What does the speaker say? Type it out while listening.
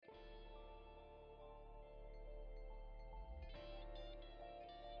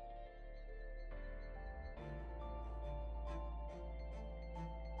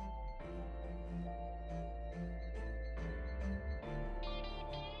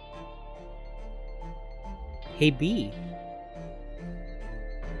Hey B,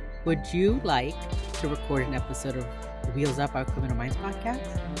 would you like to record an episode of Wheels Up, our Criminal Minds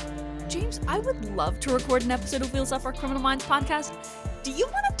podcast? James, I would love to record an episode of Wheels Up, our Criminal Minds podcast. Do you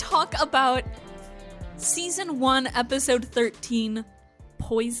want to talk about Season 1, Episode 13,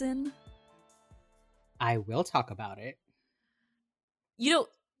 Poison? I will talk about it. You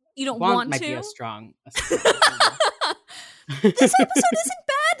don't want might to? be a strong This episode isn't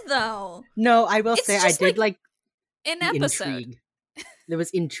bad, though. No, I will It's say I just did like an the episode. intrigue. There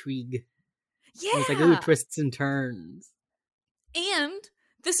was intrigue. Yeah. It was like, ooh, twists and turns. And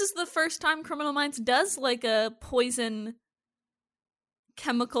this is the first time Criminal Minds does like a poison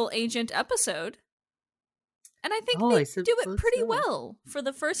chemical agent episode. And I think they do it pretty well for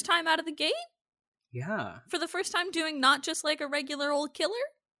the first time out of the gate. Yeah. For the first time doing not just like a regular old killer.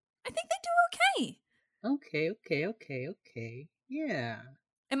 I think they do okay. Okay. Yeah.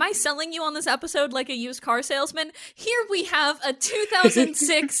 Am I selling you on this episode like a used car salesman? Here we have a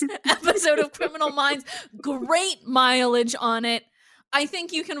 2006 episode of Criminal Minds. Great mileage on it. I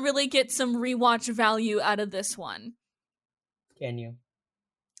think you can really get some rewatch value out of this one. Can you?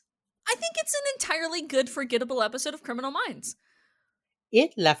 I think it's an entirely good, forgettable episode of Criminal Minds.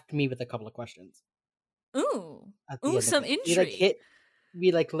 It left me with a couple of questions. Ooh, Ooh, some intrigue.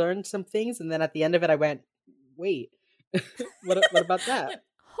 We learned some things, and then at the end of it, I went, "Wait, what about that?"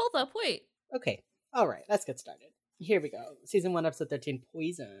 Hold up, wait. Okay, all right, let's get started. Here we go. Season 1, Episode 13,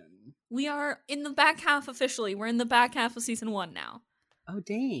 Poison. We are in the back half officially. We're in the back half of Season 1 now. Oh,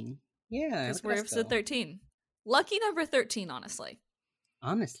 dang. Yeah. Because we're episode 13. Lucky number 13, honestly.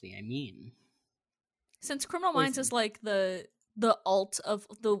 Honestly, I mean. Since Criminal Minds is like the alt of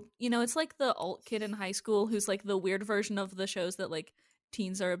the, it's like the alt kid in high school who's like the weird version of the shows that like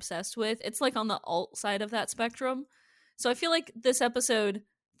teens are obsessed with. It's like on the alt side of that spectrum. So I feel like this episode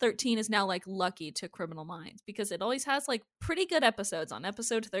 13 is now like lucky to Criminal Minds because it always has like pretty good episodes on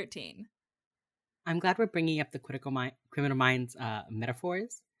episode 13. I'm glad we're bringing up the Criminal Minds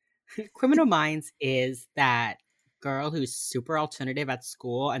metaphors. Criminal Minds is that girl who's super alternative at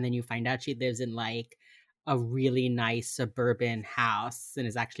school, and then you find out she lives in like a really nice suburban house and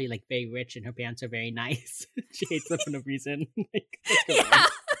is actually like very rich, and her parents are very nice. She hates them for no reason. Yeah.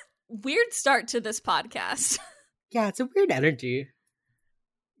 Weird start to this podcast. Yeah, it's a weird energy.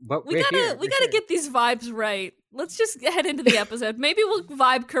 But we gotta get these vibes right. Let's just head into the episode. Maybe we'll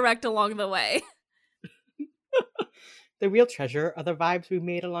vibe correct along the way. The real treasure are the vibes we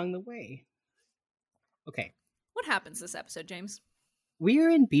made along the way. Okay. What happens this episode, James? We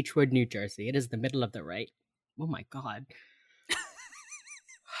are in Beechwood, New Jersey. It is the middle of the night. Oh my god.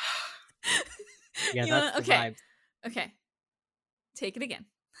 Yeah, that's the vibes. Okay. Take it again.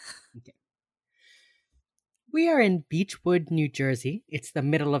 Okay. We are in Beechwood, New Jersey. It's the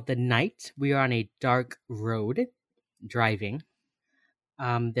middle of the night. We are on a dark road driving.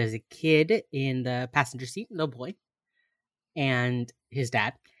 There's a kid in the passenger seat, little boy, and his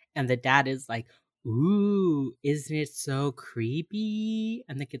dad. And the dad is like, "Ooh, isn't it so creepy?"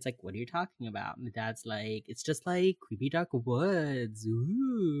 And the kid's like, "What are you talking about?" And the dad's like, "It's just like creepy dark woods."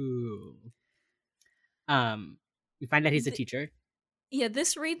 Ooh. You find out he's a teacher. Yeah,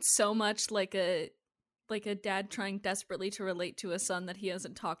 this reads so much like a dad trying desperately to relate to a son that he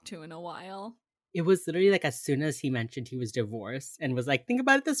hasn't talked to in a while. It was literally like as soon as he mentioned he was divorced and was like, think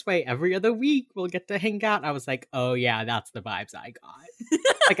about it this way, every other week we'll get to hang out. I was like, oh yeah, that's the vibes I got.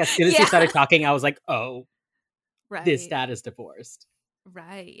 Like as soon as he started talking, I was like, oh, right. This dad is divorced.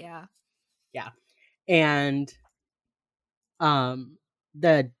 Right, yeah. Yeah. And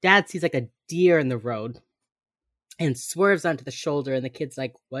the dad sees like a deer in the road and swerves onto the shoulder, and the kid's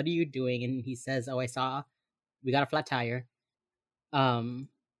like, what are you doing? And he says, oh, we got a flat tire.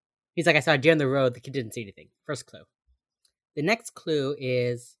 He's like, I saw a deer in the road. The kid didn't see anything. First clue. The next clue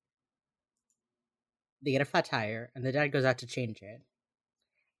is they get a flat tire, and the dad goes out to change it.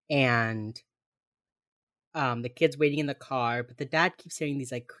 And the kid's waiting in the car, but the dad keeps hearing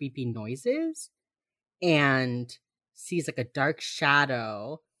these like creepy noises and sees like a dark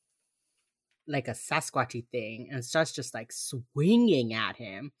shadow, like a Sasquatchy thing, and starts just like swinging at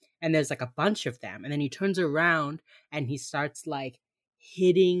him. And there's like a bunch of them. And then he turns around and he starts like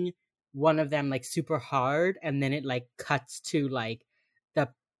hitting one of them like super hard, and then it like cuts to like the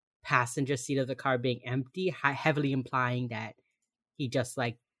passenger seat of the car being empty, heavily implying that he just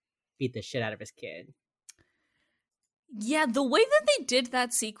like beat the shit out of his kid. Yeah, the way that they did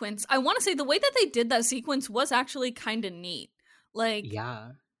that sequence, I want to say the way that they did that sequence was actually kind of neat. Like,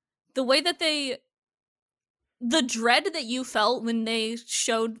 yeah, the way that the dread that you felt when they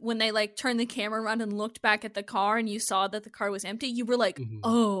like turned the camera around and looked back at the car and you saw that the car was empty, you were like,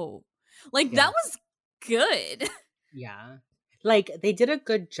 oh, like that was good. Yeah. Like, they did a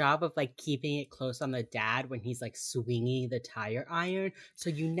good job of, like, keeping it close on the dad when he's, like, swinging the tire iron.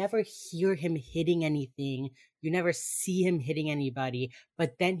 So you never hear him hitting anything. You never see him hitting anybody.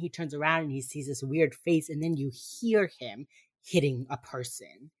 But then he turns around and he sees this weird face, and then you hear him hitting a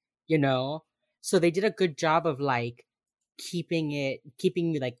person, you know? So they did a good job of, like, keeping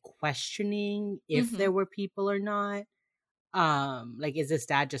me, like, questioning if there were people or not. Like, is this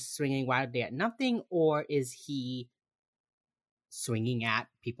dad just swinging wildly at nothing, or is he swinging at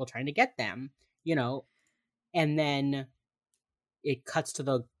people trying to get them, you know? And then it cuts to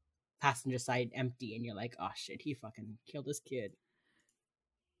the passenger side empty, and you're like, oh shit, he fucking killed this kid.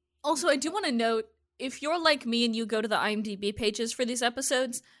 Also, I do want to note, if you're like me and you go to the IMDb pages for these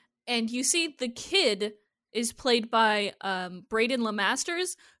episodes, and you see the kid is played by Braden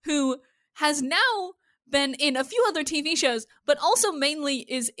LeMasters, who has now been in a few other TV shows, but also mainly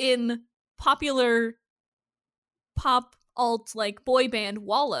is in popular pop alt like boy band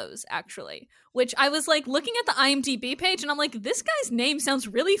Wallows, actually, which I was like looking at the IMDb page and I'm like, this guy's name sounds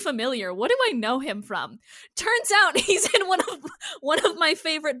really familiar. What do I know him from? Turns out he's in one of my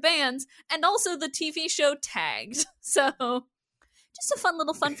favorite bands and also the TV show Tagged. So just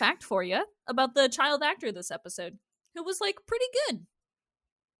a fun fact for you about the child actor this episode, who was like pretty good.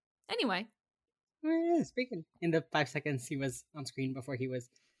 Anyway. Yeah, speaking in the 5 seconds he was on screen before he was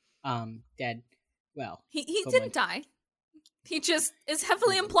dead. Well, he didn't die. He just is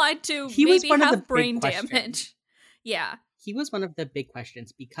heavily implied to he maybe was have brain damage. Yeah. He was one of the big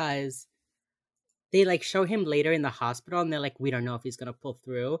questions because they like show him later in the hospital and they're like, we don't know if he's going to pull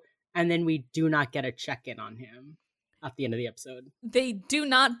through. And then we do not get a check-in on him at the end of the episode. They do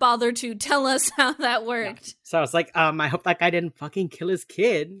not bother to tell us how that worked. Yeah. So I was like, I hope that guy didn't fucking kill his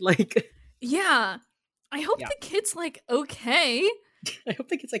kid. Like, yeah. I hope the kid's like, okay. I hope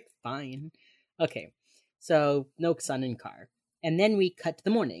the kid's like, fine. Okay. So no son in car. And then we cut to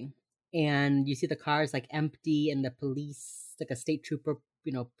the morning and you see the car is like empty and the police, like a state trooper,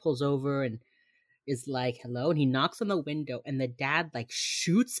 you know, pulls over and is like, hello. And he knocks on the window and the dad like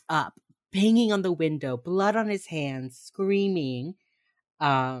shoots up, banging on the window, blood on his hands, screaming.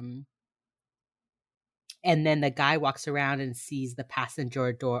 And then the guy walks around and sees the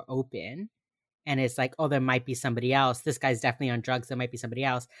passenger door open. And it's like, oh, there might be somebody else. This guy's definitely on drugs. There might be somebody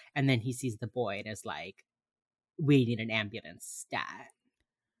else. And then he sees the boy and is like, we need an ambulance stat.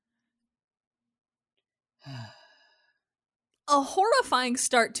 A horrifying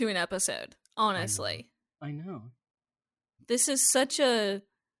start to an episode, honestly. I know. This is such a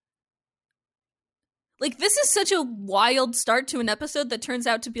wild start to an episode that turns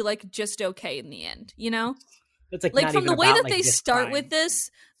out to be like just okay in the end, you know? It's like from the way that they start with this,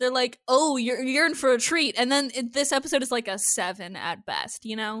 they're like, oh, you're in for a treat. And then this episode is like a 7 at best,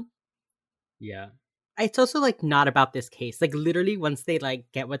 you know? Yeah. It's also like not about this case. Like literally once they like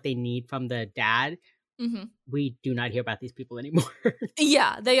get what they need from the dad, we do not hear about these people anymore.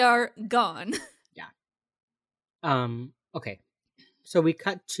 Yeah, they are gone. Yeah. Okay. So we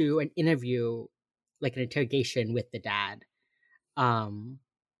cut to an interview, like an interrogation with the dad.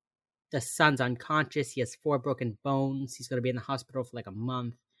 The son's unconscious. He has 4 broken bones. He's going to be in the hospital for like a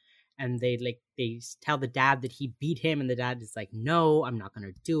month. And they tell the dad that he beat him. And the dad is like, no, I'm not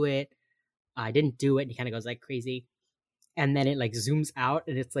going to do it. I didn't do it. And he kind of goes like crazy. And then it like zooms out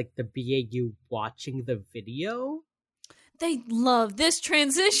and it's like the BAU watching the video. They love this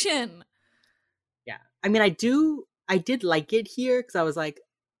transition. Yeah. I mean, I did like it here because I was like,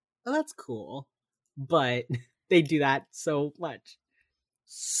 oh, that's cool. But they do that so much.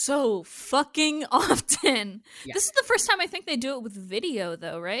 So fucking often. Yeah. This is the first time I think they do it with video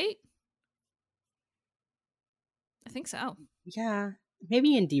though, right? I think so. Yeah.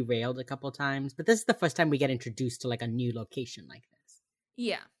 Maybe in Derailed a couple times, but this is the first time we get introduced to like a new location like this.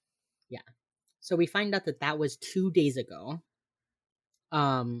 Yeah. Yeah. So we find out that was 2 days ago.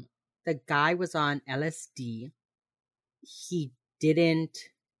 The guy was on LSD. He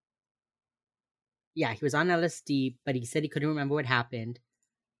was on LSD, but he said he couldn't remember what happened.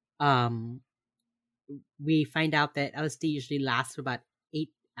 We find out that LSD usually lasts for about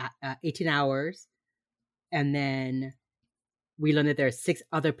 18 hours. And then we learned that there are 6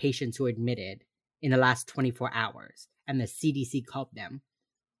 other patients who were admitted in the last 24 hours. And the CDC called them.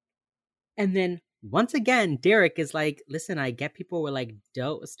 And then once again, Derek is like, listen, I get people were like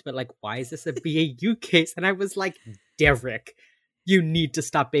dosed, but like, why is this a BAU case? And I was like, Derek, you need to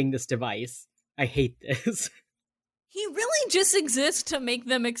stop being this device. I hate this. He really just exists to make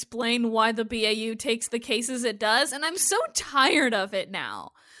them explain why the BAU takes the cases it does, and I'm so tired of it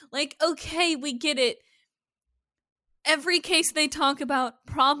now. Like, okay, we get it. every case they talk about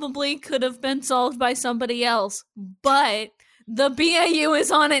probably could have been solved by somebody else, but the BAU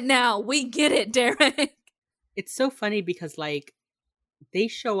is on it now. We get it, Derek. It's so funny because, like, they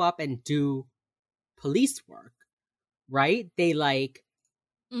show up and do police work, right? They, like,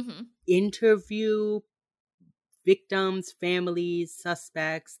 interview victims, families,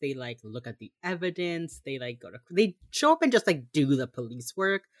 suspects. They, like, look at the evidence. They, like, they show up and just, like, do the police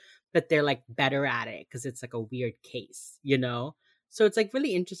work, but they're, like, better at it because it's, like, a weird case, you know? So it's, like,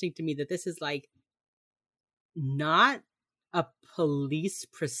 really interesting to me that this is, like, not a police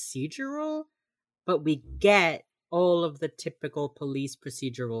procedural, but we get all of the typical police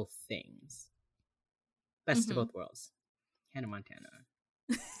procedural things. Best of both worlds. Hannah Montana.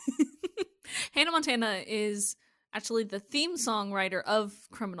 Hannah Montana is actually the theme song writer of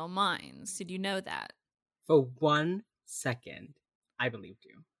Criminal Minds. Did you know that? For 1 second, I believed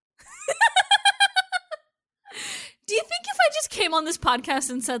you. Do you think if I just came on this podcast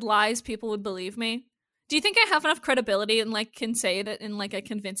and said lies, people would believe me? Do you think I have enough credibility and, like, can say it in, like, a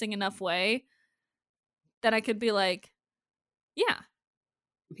convincing enough way that I could be like, yeah.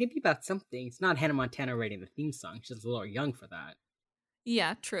 Maybe about something. It's not Hannah Montana writing the theme song. She's a little young for that.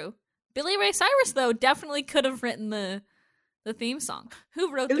 Yeah, true. Billy Ray Cyrus, though, definitely could have written the theme song.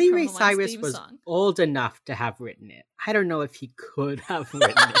 Who wrote Billy the Ray Criminal Cyrus Minds theme was song? old enough to have written it. I don't know if he could have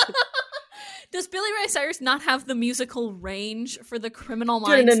written it. Does Billy Ray Cyrus not have the musical range for the Criminal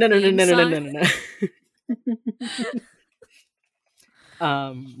Minds theme song?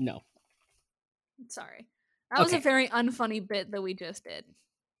 No. Sorry. That was a very unfunny bit that we just did.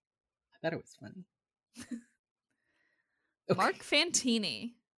 I thought it was funny. Mark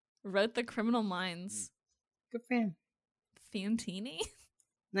Fantini wrote the Criminal Minds. Good for him. Fantini?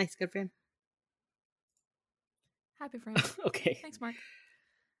 Nice, good for him. Happy for him. Okay. Thanks, Mark.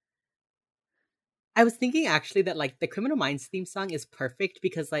 I was thinking actually that, like, the Criminal Minds theme song is perfect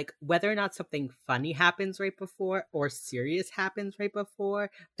because, like, whether or not something funny happens right before or serious happens right before,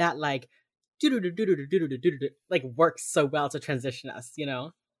 that, like, like, works so well to transition us, you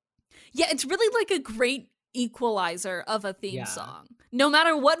know? Yeah, it's really like a great equalizer of a theme song. No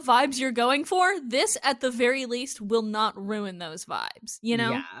matter what vibes you're going for, this at the very least will not ruin those vibes, you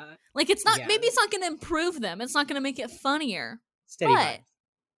know? Yeah. Like, it's not, maybe it's not going to improve them. It's not going to make it funnier. Steady but vibes.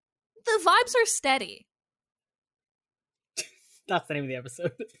 The vibes are steady. That's the name of the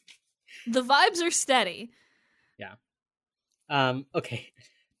episode. The vibes are steady. Yeah. Okay.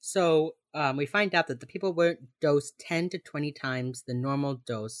 So, we find out that the people were dosed 10 to 20 times the normal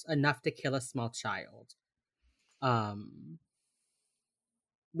dose, enough to kill a small child.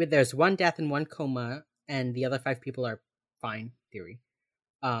 There's 1 death and 1 coma, and the other 5 people are fine, in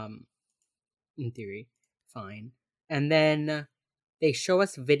theory, fine. And then they show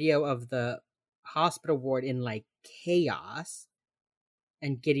us video of the hospital ward in, like, chaos,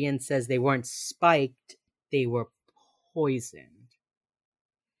 and Gideon says they weren't spiked, they were poisoned.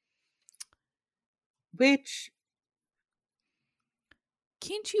 Which,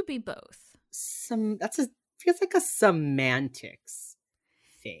 can't you be both? Feels like a semantics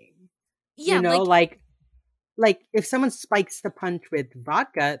thing. Yeah, you know, like if someone spikes the punch with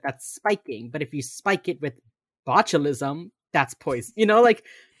vodka, that's spiking. But if you spike it with botulism, that's poison. You know, like,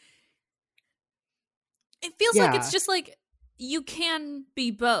 it feels like it's just like you can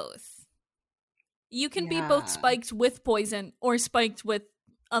be both. You can be both spiked with poison or spiked with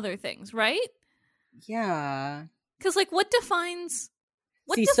other things, right? Yeah. Because, like, what defines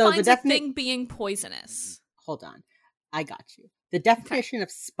a thing being poisonous? Hold on. I got you. The definition of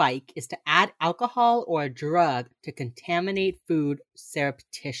spike is to add alcohol or a drug to contaminate food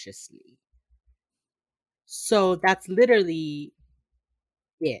surreptitiously. So that's literally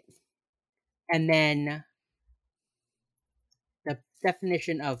it. And then the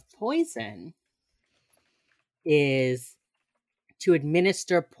definition of poison is to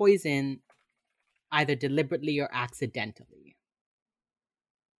administer poison either deliberately or accidentally.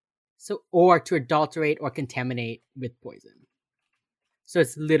 So, or to adulterate or contaminate with poison. So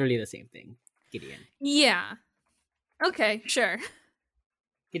it's literally the same thing, Gideon. Yeah. Okay, sure.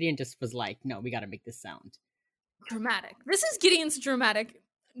 Gideon just was like, no, we gotta make this sound dramatic. This is Gideon's dramatic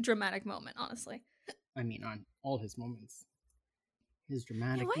moment, honestly. I mean, on all his moments. His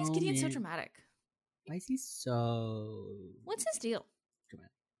dramatic why is Gideon so dramatic? Why is he so... What's his deal?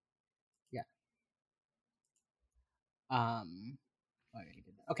 Dramatic. Yeah. I already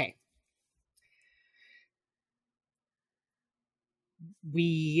did that. Okay.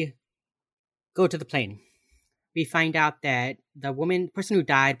 We go to the plane. We find out that the person who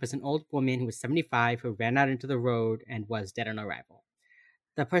died was an old woman who was 75 who ran out into the road and was dead on arrival.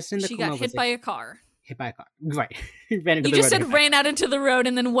 The person in the coma got hit by a car. hit by a car. Right. Ran into you the just road said ran out into the road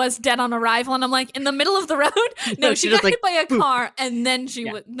and then was dead on arrival, and I'm like, in the middle of the road? No, she got hit by a car and then she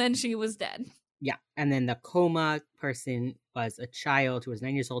was dead. Yeah, and then the coma person was a child who was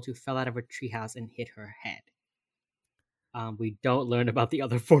 9 years old who fell out of a treehouse and hit her head. We don't learn about the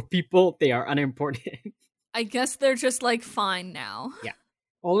other 4 people. They are unimportant. I guess they're just like fine now. Yeah.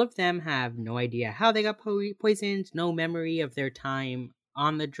 All of them have no idea how they got poisoned, no memory of their time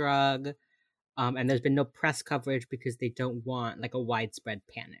on the drug, and there's been no press coverage because they don't want like a widespread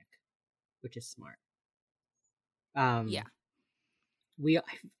panic, which is smart. Yeah.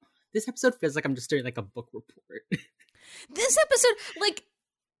 This episode feels like I'm just doing like a book report. This episode,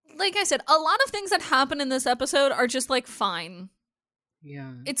 like I said, a lot of things that happen in this episode are just like fine.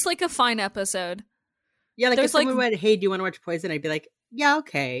 Yeah. It's like a fine episode. Yeah, like if someone went, hey, do you want to watch Poison? I'd be like, yeah,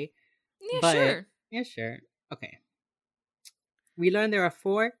 okay. Yeah, sure. Yeah, sure. Okay. We learn there are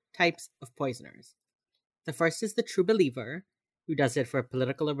 4 types of poisoners. The first is the true believer, who does it for a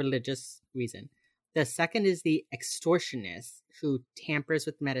political or religious reason. The second is the extortionist, who tampers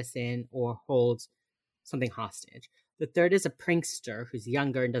with medicine or holds something hostage. The third is a prankster, who's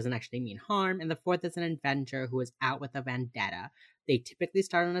younger and doesn't actually mean harm. And the fourth is an inventor who is out with a vendetta. They typically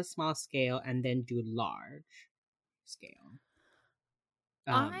start on a small scale and then do large scale.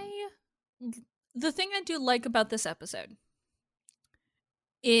 The thing I do like about this episode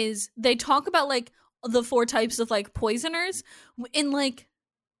is they talk about like the 4 types of like poisoners in like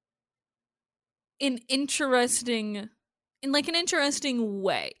an interesting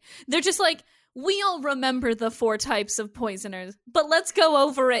way. They're just like, we all remember the 4 types of poisoners, but let's go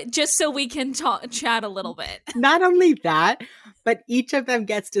over it just so we can chat a little bit. Not only that, but each of them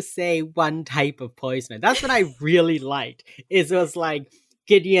gets to say one type of poisoner. That's what I really liked. It was like,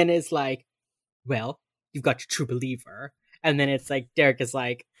 Gideon is like, well, you've got your true believer. And then it's like, Derek is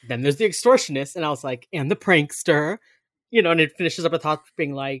like, then there's the extortionist. And I was like, and the prankster. You know, and it finishes up with Hawk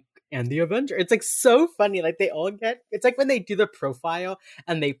being like, and the Avenger. It's like so funny. Like they all get, it's like when they do the profile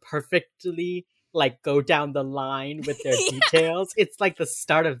and they perfectly like go down the line with their details. It's like the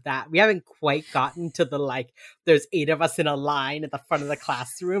start of that. We haven't quite gotten to the like, there's 8 of us in a line at the front of the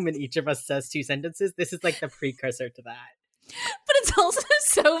classroom and each of us says 2 sentences. This is like the precursor to that. But it's also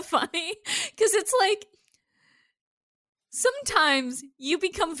so funny because it's like, sometimes you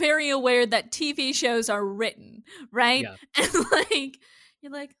become very aware that TV shows are written, right? Yeah. And like,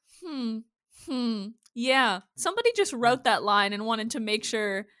 you're like, yeah, somebody just wrote that line and wanted to make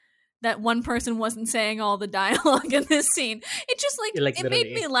sure that one person wasn't saying all the dialogue in this scene. It just like it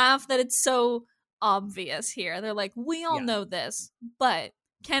made me laugh that it's so obvious here. They're like, we all know this, but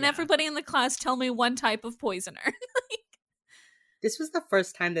can everybody in the class tell me one type of poisoner? This was the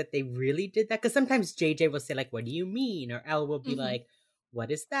first time that they really did that, because sometimes JJ will say like, what do you mean? Or Elle will be like, what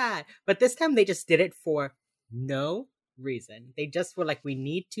is that? But this time they just did it for no reason. They just were like, we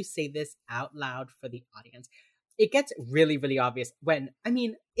need to say this out loud for the audience. It gets really, really obvious when, I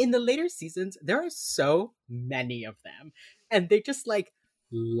mean, in the later seasons, there are so many of them. And they just like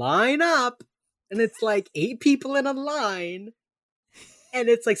line up and it's like 8 people in a line. And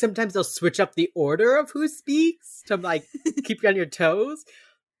it's like sometimes they'll switch up the order of who speaks to like keep you on your toes.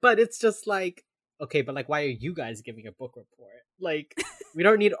 But it's just like, okay, but like, why are you guys giving a book report? Like, we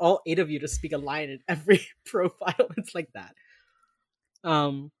don't need all 8 of you to speak a line in every profile. It's like that.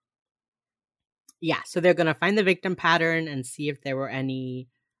 Yeah, so they're gonna find the victim pattern and see if there were any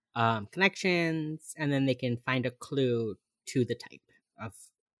connections, and then they can find a clue to the type of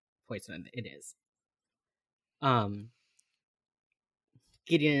poison it is.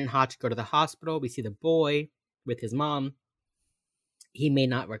 Gideon and Hotch go to the hospital. We see the boy with his mom. He may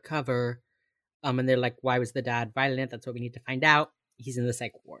not recover. And they're like, why was the dad violent? That's what we need to find out. He's in the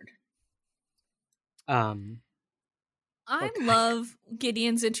psych ward. I love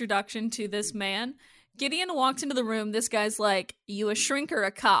Gideon's introduction to this man. Gideon walks into the room. This guy's like, you a shrink or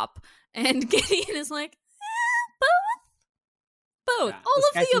a cop? And Gideon is like, both. Yeah, all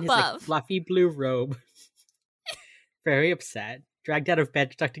of the above. His, like, fluffy blue robe. Very upset. Dragged out of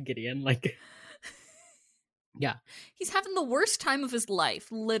bed to talk to Gideon. Like, yeah. He's having the worst time of his life,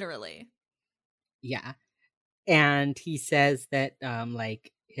 literally. Yeah. And he says that,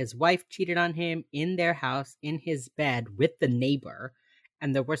 like, his wife cheated on him in their house, in his bed, with the neighbor.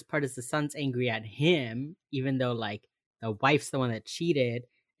 And the worst part is the son's angry at him, even though, like, the wife's the one that cheated.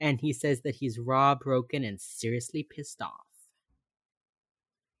 And he says that he's raw, broken, and seriously pissed off.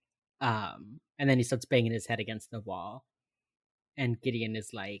 And then he starts banging his head against the wall. And Gideon is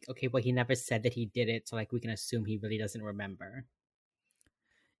like, okay, well, he never said that he did it, so, like, we can assume he really doesn't remember.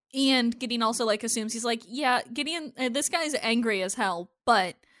 And Gideon also, like, assumes, he's like, yeah, Gideon, this guy's angry as hell,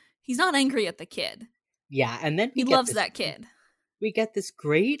 but he's not angry at the kid. Yeah, and then he loves that kid. We get this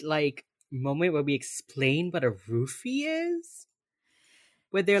great like moment where we explain what a roofie is.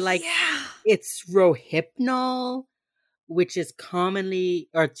 Where they're like, yeah, it's Rohypnol, which is commonly,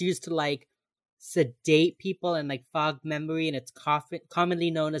 or it's used to like sedate people and like fog memory, and it's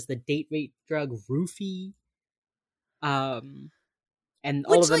commonly known as the date rape drug roofie. And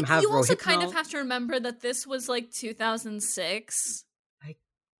all which of them like have you also Rohypnol. kind of have to remember that this was like 2006. I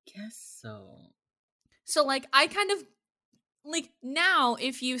guess so. So like I kind of like now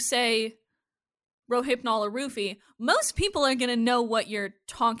if you say Rohypnol or roofie, most people are gonna know what you're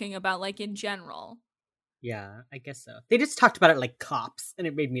talking about, like in general. Yeah, I guess so. They just talked about it like cops, and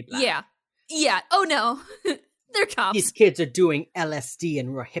it made me laugh. Yeah. Oh no, they're cops. These kids are doing LSD and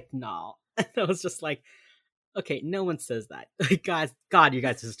Rohypnol. And I was just like, okay, no one says that. Like, guys, God, you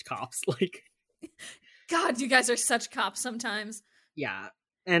guys are just cops. Like, God, you guys are such cops sometimes. yeah.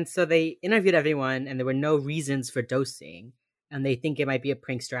 And so they interviewed everyone, and there were no reasons for dosing. And they think it might be a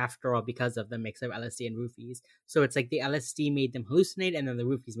prankster after all because of the mix of LSD and roofies. So it's like the LSD made them hallucinate, and then the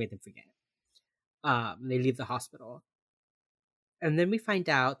roofies made them forget. They leave the hospital. And then we find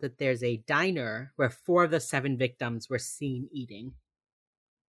out that there's a diner where 4 of the 7 victims were seen eating.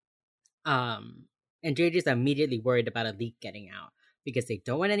 And JJ's immediately worried about a leak getting out because they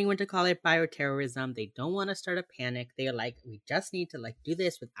don't want anyone to call it bioterrorism. They don't want to start a panic. They're like, we just need to like do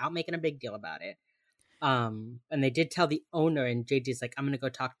this without making a big deal about it. And they did tell the owner, and JJ's like, I'm gonna go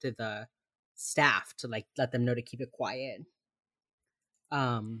talk to the staff to like let them know to keep it quiet.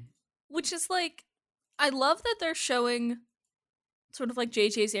 Which is like, I love that they're showing sort of like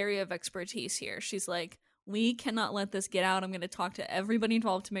JJ's area of expertise here. She's like, we cannot let this get out. I'm going to talk to everybody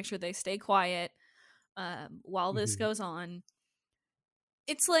involved to make sure they stay quiet while this goes on.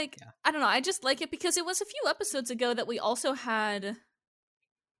 It's like, yeah. I don't know. I just like it because it was a few episodes ago that we also had.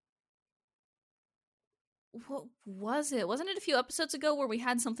 What was it? Wasn't it a few episodes ago where we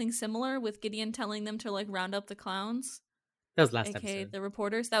had something similar with Gideon telling them to like round up the clowns? That was last AKA episode. The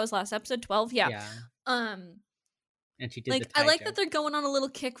reporters. That was last episode 12. Yeah. And she did like I like that they're going on a little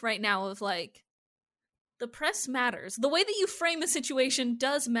kick right now of like the press matters. The way that you frame a situation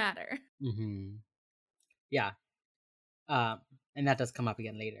does matter. Mm-hmm. Yeah. And that does come up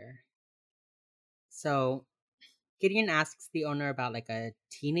again later. So Gideon asks the owner about like a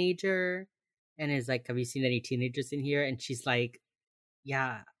teenager and is like, have you seen any teenagers in here? And she's like,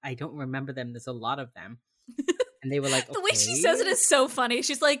 yeah, I don't remember them. There's a lot of them. And they were like, okay. The way she says it is so funny.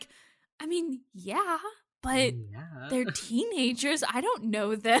 She's like, I mean, yeah, but they're teenagers. I don't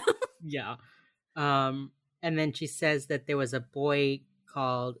know them. Yeah. And then she says that there was a boy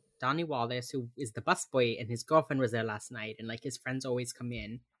called Donnie Wallace who is the busboy, and his girlfriend was there last night, and like his friends always come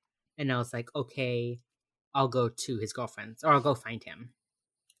in. And I was like, okay, I'll go to his girlfriend's, or I'll go find him.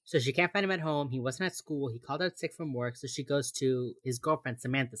 So she can't find him at home. He wasn't at school. He called out sick from work. So she goes to his girlfriend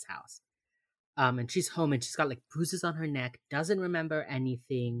Samantha's house. And she's home, and she's got like bruises on her neck, doesn't remember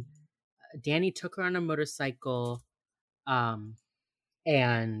anything. Danny took her on a motorcycle,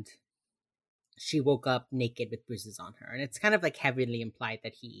 and she woke up naked with bruises on her. And it's kind of like heavily implied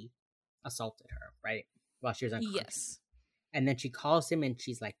that he assaulted her, right? While she was unconscious. Yes. And then she calls him, and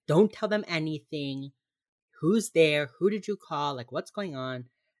she's like, don't tell them anything. Who's there? Who did you call? Like, what's going on?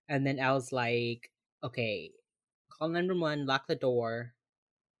 And then Elle's like, okay, call 911, lock the door.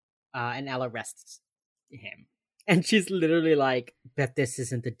 And Elle arrests him. And she's literally like, bet this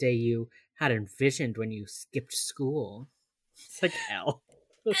isn't the day you had envisioned when you skipped school. It's like, Elle.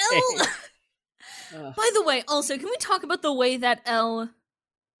 Elle! By the way, also, can we talk about the way that Elle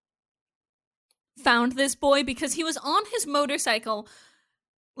found this boy? Because he was on his motorcycle,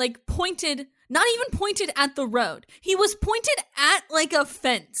 like pointed, not even pointed at the road. He was pointed at like a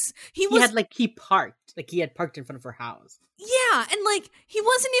fence. He had parked in front of her house. Yeah, and like he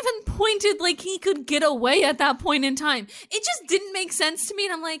wasn't even pointed like he could get away at that point in time. It just didn't make sense to me,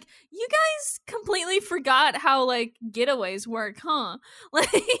 and I'm like, you guys completely forgot how like getaways work, huh? Like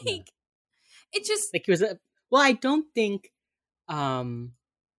it just like he was I don't think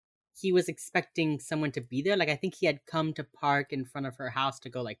he was expecting someone to be there. Like I think he had come to park in front of her house to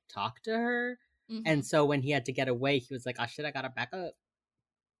go like talk to her. Mm-hmm. And so when he had to get away, he was like, oh shit, I gotta back up.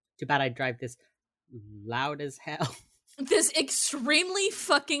 Too bad I drive this loud as hell. This extremely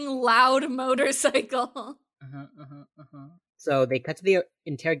fucking loud motorcycle. So they cut to the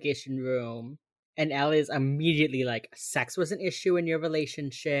interrogation room, and Elle is immediately like, sex was an issue in your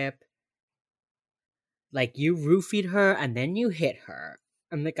relationship. Like, you roofied her, and then you hit her.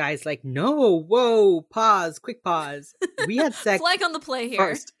 And the guy's like, no, whoa, pause, quick pause. We had sex Flag on the play here.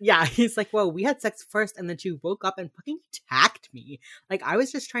 first. Yeah, he's like, whoa, we had sex first, and then she woke up and fucking attacked me. Like, I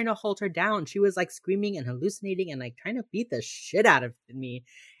was just trying to hold her down. She was like screaming and hallucinating and like trying to beat the shit out of me.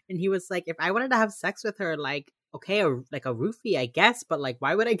 And he was like, if I wanted to have sex with her, like, okay, like a roofie, I guess, but like,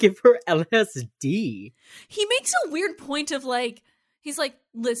 why would I give her LSD? He makes a weird point of like, he's like,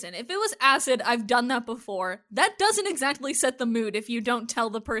 listen, if it was acid, I've done that before. That doesn't exactly set the mood if you don't tell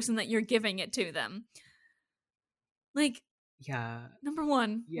the person that you're giving it to them. Like, yeah. Number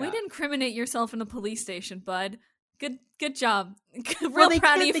one, Yeah. way to incriminate yourself in a police station, bud. Good job. Real Well,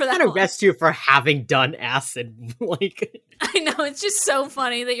 proud of you for that. They can't arrest you for having done acid. Like, I know, it's just so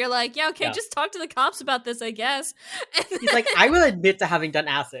funny that you're like, yeah, okay, just talk to the cops about this, I guess. He's like, I will admit to having done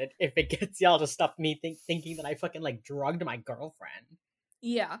acid if it gets y'all to stop me thinking that I fucking like drugged my girlfriend.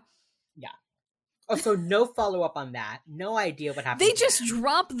 Yeah. Yeah. Oh, so no follow-up on that. No idea what happened. They just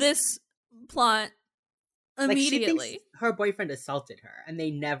drop this plot immediately. Like, she thinks her boyfriend assaulted her, and they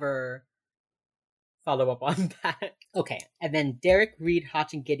never follow up on that. Okay, and then Derek, Reed,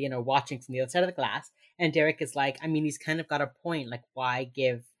 Hotch, and Gideon are watching from the other side of the glass, and Derek is like, I mean, he's kind of got a point, like, why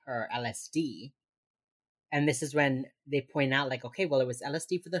give her LSD? And this is when they point out, like, okay, well, it was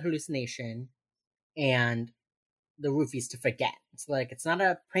LSD for the hallucination, and the roofies to forget. So, like, it's not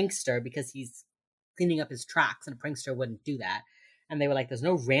a prankster because he's cleaning up his tracks, and a prankster wouldn't do that. And they were like, there's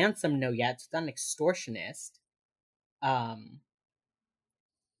no ransom note yet, so it's not an extortionist.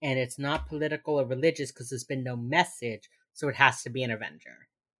 And it's not political or religious because there's been no message, so it has to be an Avenger.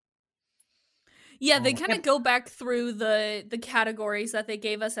 Yeah, they kind of go back through the categories that they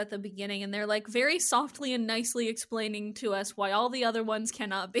gave us at the beginning, and they're like very softly and nicely explaining to us why all the other ones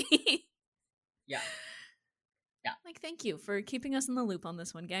cannot be. Yeah. Like, thank you for keeping us in the loop on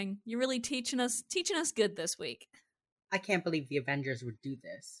this one, gang. You're really teaching us good this week. I can't believe the Avengers would do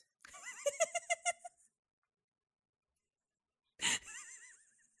this.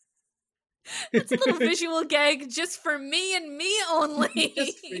 It's a little visual gag just for me and me only.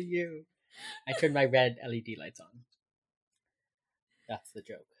 Just for you. I turned my red LED lights on. That's the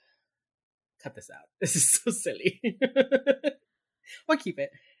joke. Cut this out. This is so silly. Or keep it.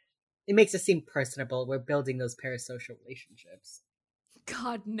 It makes us seem personable. We're building those parasocial relationships.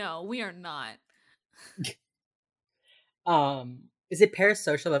 God, no, we are not. Is it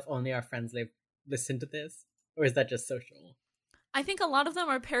parasocial if only our friends listen to this? Or is that just social? I think a lot of them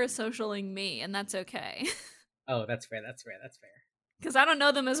are parasocialing me, and that's okay. Oh, that's fair. Because I don't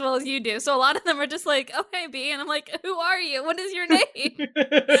know them as well as you do. So a lot of them are just like, oh, hey, B. And I'm like, who are you? What is your name?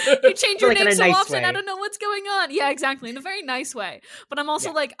 You change your name so often, I don't know what's going on. Yeah, exactly. In a very nice way. But I'm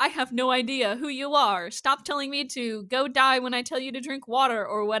also like, I have no idea who you are. Stop telling me to go die when I tell you to drink water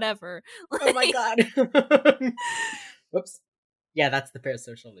or whatever. Oh my God. Whoops. Yeah, that's the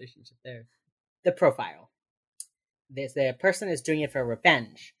parasocial relationship there. The profile. The person is doing it for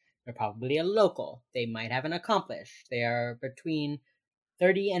revenge. They're probably a local. They might have an accomplice. They are between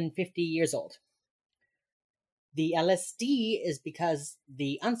 30 and 50 years old. The LSD is because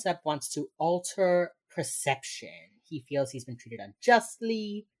the Unsep wants to alter perception. He feels he's been treated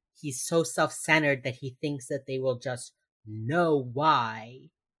unjustly. He's so self-centered that he thinks that they will just know why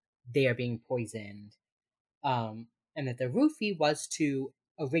they are being poisoned. And that the roofie was to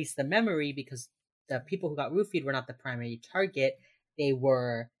erase the memory because the people who got roofied were not the primary target. They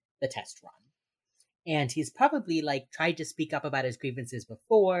were the test run. And he's probably like tried to speak up about his grievances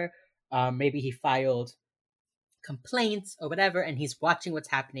before. Maybe he filed complaints or whatever, and he's watching what's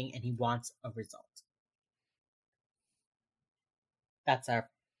happening and he wants a result. That's our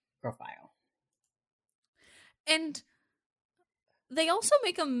profile. And they also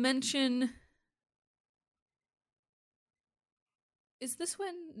make a mention. Is this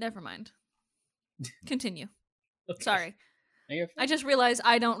when? Never mind. Continue. Okay. Sorry. I just realized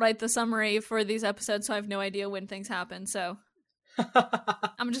I don't write the summary for these episodes, so I have no idea when things happen, so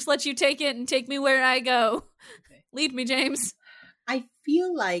I'm just let you take it and take me where I go. Okay. Lead me, James. I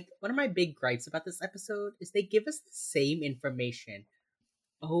feel like one of my big gripes about this episode is they give us the same information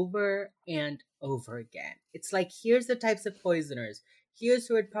over and over again. It's like, here's the types of poisoners. Here's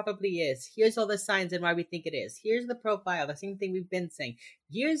who it probably is. Here's all the signs and why we think it is. Here's the profile, the same thing we've been saying.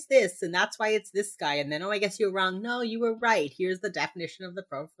 Here's this, and that's why it's this guy. And then, oh, I guess you were wrong. No, you were right. Here's the definition of the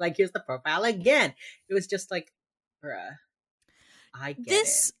profile. Like, here's the profile again. It was just like, bruh. I get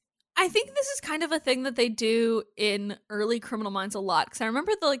it. I think this is kind of a thing that they do in early Criminal Minds a lot. Because I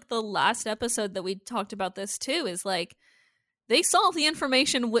remember the last episode that we talked about this too, is like, they solve the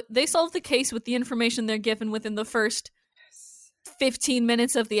information, they solve the case with the information they're given within the first 15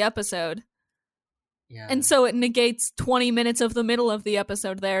 minutes of the episode. Yeah. And so it negates 20 minutes of the middle of the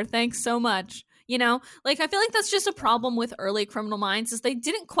episode there. Thanks so much. You know, like I feel like that's just a problem with early Criminal Minds is they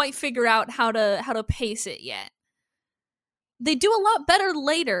didn't quite figure out how to pace it yet. They do a lot better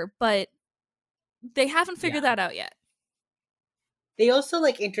later, but they haven't figured that out yet. They also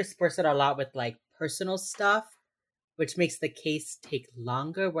like intersperse it a lot with like personal stuff, which makes the case take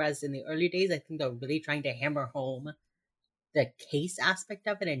longer. Whereas in the early days, I think they're really trying to hammer home the case aspect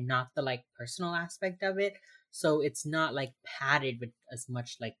of it and not the like personal aspect of it. So it's not like padded with as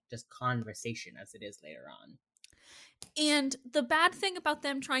much like just conversation as it is later on. And the bad thing about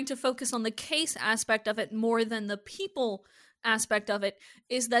them trying to focus on the case aspect of it more than the people aspect of it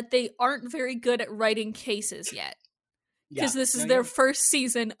is that they aren't very good at writing cases yet. Because this is their first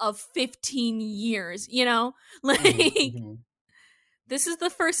season of 15 years, you know? Like, this is the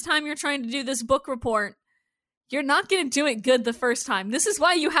first time you're trying to do this book report. You're not going to do it good the first time. This is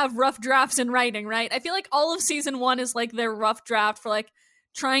why you have rough drafts in writing, right? I feel like all of season 1 is like their rough draft for like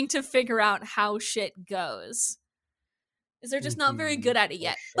trying to figure out how shit goes. Is they're just not very good at it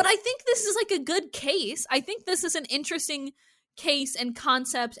yet. But I think this is like a good case. I think this is an interesting case and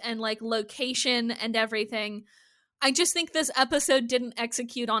concept and like location and everything. I just think this episode didn't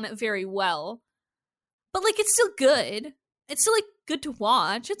execute on it very well. But like it's still good. It's still like good to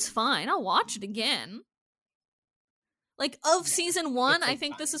watch. It's fine. I'll watch it again. Like of season 1, I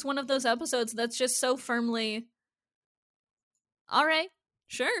think this is one of those episodes that's just so firmly all right,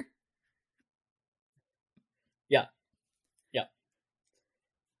 sure.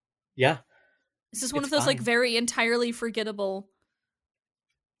 Yeah. This is one of those like very entirely forgettable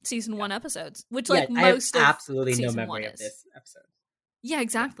season 1 episodes, which like most I have of absolutely no memory of this episode. Yeah,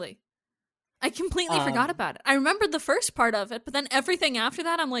 exactly. I completely forgot about it. I remembered the first part of it, but then everything after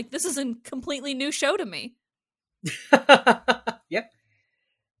that, I'm like, this is a completely new show to me. Yep.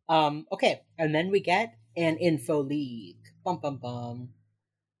 Okay, and then we get an info leak. Bum bum bum.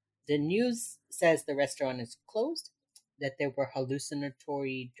 The news says the restaurant is closed, that there were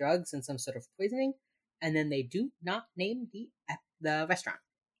hallucinatory drugs and some sort of poisoning, and then they do not name the restaurant.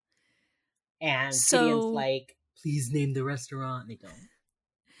 And Gideon's like, please name the restaurant. They don't.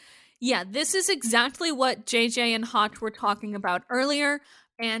 Yeah, this is exactly what JJ and Hotch were talking about earlier.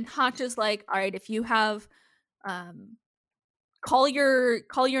 And Hotch is like, all right, if you have call your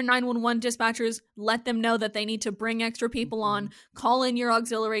 911 dispatchers, let them know that they need to bring extra people on, call in your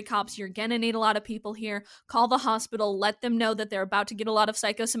auxiliary cops, you're gonna need a lot of people here, call the hospital, let them know that they're about to get a lot of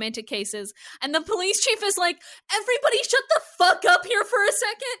psychosemantic cases. And the police chief is like, everybody shut the fuck up here for a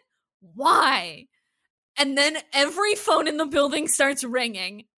second. Why? And then every phone in the building starts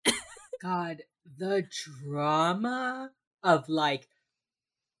ringing. God, the drama of like,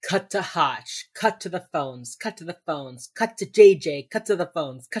 cut to Hotch, cut to the phones, cut to the phones, cut to JJ, cut to the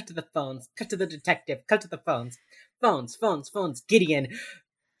phones, cut to the phones, cut to the detective, cut to the phones, phones, Gideon,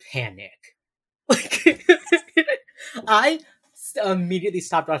 panic. Like, I immediately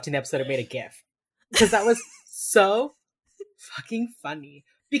stopped watching the episode and made a GIF. Because that was so fucking funny.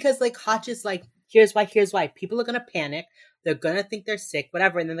 Because like Hotch is like, here's why. People are gonna panic. They're gonna think they're sick,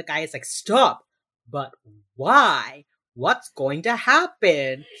 whatever. And then the guy is like, stop. But why? What's going to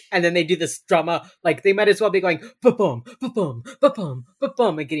happen? And then they do this drama, like they might as well be going ba-boom, ba-boom, ba-boom,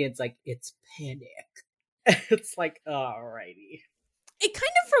 ba-boom. And Gideon's like, it's panic. It's like, alrighty. It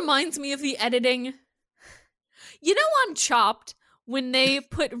kind of reminds me of the editing. You know on Chopped, when they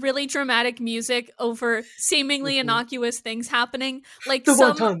put really dramatic music over seemingly innocuous things happening? Like the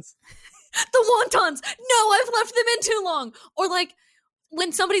wontons. The wontons! No, I've left them in too long! Or like,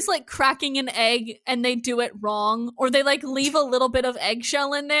 when somebody's like cracking an egg and they do it wrong, or they like leave a little bit of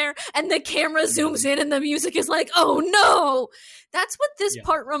eggshell in there and the camera zooms in and the music is like, oh no! That's what this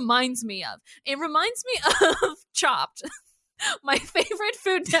part reminds me of. It reminds me of Chopped, my favorite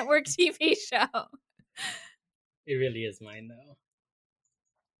Food Network TV show. It really is mine though.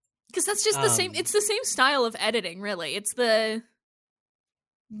 Because that's just the same, it's the same style of editing, really. It's the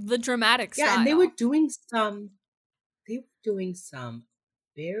dramatic style. Yeah, and they were doing some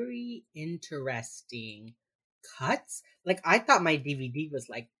very interesting cuts. Like I thought my DVD was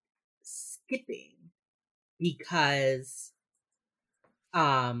like skipping because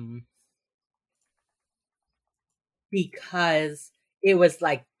it was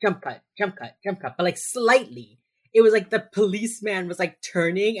like jump cut, but like slightly. It was like the policeman was like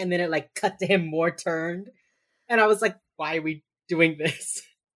turning and then it like cut to him more turned. And I was like, why are we doing this?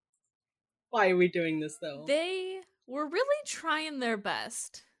 Why are we doing this though? They were really trying their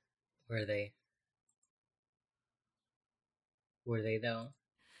best. Were they? Were they though?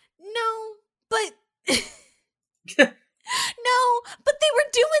 No, but no, but they were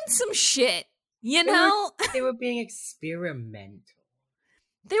doing some shit. You know? They were being experimental.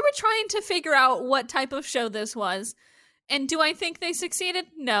 They were trying to figure out what type of show this was. And do I think they succeeded?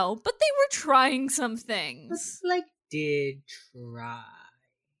 No. But they were trying some things. But, like, did try.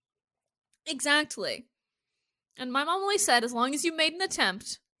 Exactly. And my mom always said, as long as you made an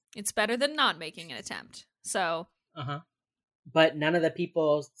attempt, it's better than not making an attempt. So. But none of the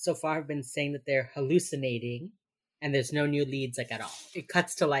people so far have been saying that they're hallucinating, and there's no new leads, like, at all. It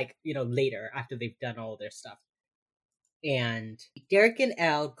cuts to, like, later after they've done all their stuff. And Derek and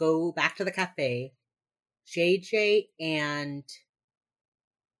Elle go back to the cafe. JJ and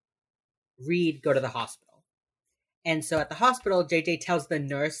Reed go to the hospital. And so at the hospital, JJ tells the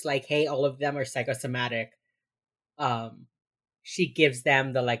nurse, like, hey, all of them are psychosomatic. She gives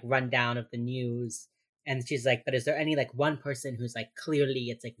them the, like, rundown of the news. And she's like, but is there any, like, one person who's, like, clearly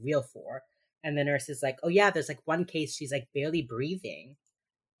it's, like, real for? And the nurse is like, oh, yeah, there's, like, one case she's, like, barely breathing.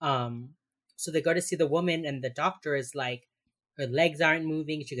 So they go to see the woman, and the doctor is like, her legs aren't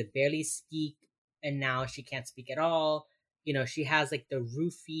moving. She could barely speak. And now she can't speak at all. She has, like, the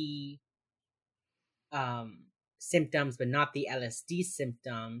roofie symptoms, but not the LSD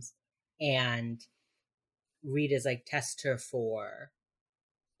symptoms. And Reed is like, test her for,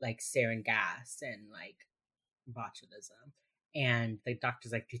 like, sarin gas and, like, botulism. And the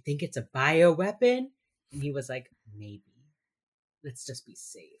doctor's like, do you think it's a bioweapon? And he was like, maybe. Let's just be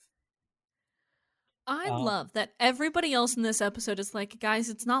safe. I love that everybody else in this episode is like, guys,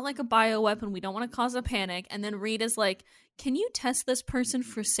 it's not like a bioweapon. We don't want to cause a panic. And then Reed is like, can you test this person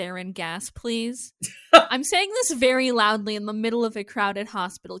for sarin gas, please? I'm saying this very loudly in the middle of a crowded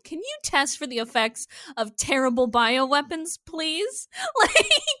hospital. Can you test for the effects of terrible bioweapons, please?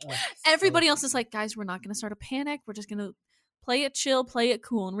 Like, everybody else is like, guys, we're not going to start a panic. We're just going to play it chill, play it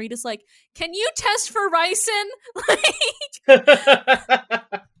cool. And Reed is like, can you test for ricin? Like...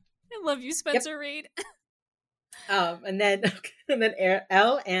 I love you, Spencer Reed. And then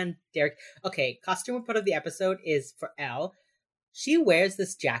Elle and Derek. Okay, costume report of the episode is for Elle. She wears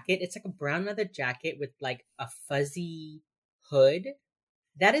this jacket. It's like a brown leather jacket with, like, a fuzzy hood.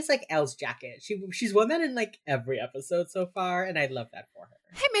 That is, like, Elle's jacket. She's worn that in, like, every episode so far, and I love that for her.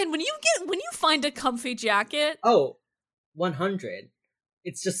 Hey man, when you find a comfy jacket, 100.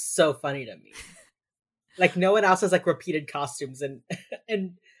 It's just so funny to me. Like, no one else has, like, repeated costumes, and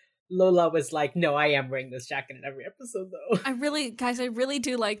Lola was like, no, I am wearing this jacket in every episode, though. I really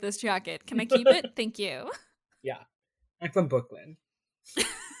do like this jacket. Can I keep it? Thank you. Yeah. I'm from Brooklyn.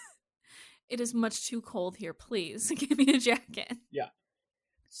 It is much too cold here. Please, give me a jacket. Yeah.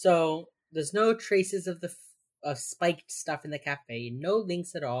 So, there's no traces of the spiked stuff in the cafe. No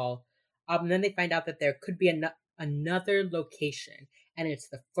links at all. And then they find out that there could be another location. And it's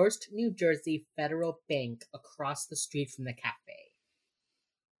the First New Jersey Federal Bank across the street from the cafe.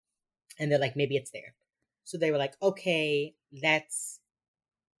 And they're like, maybe it's there. So they were like, okay, let's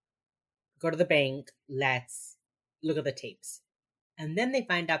go to the bank. Let's look at the tapes. And then they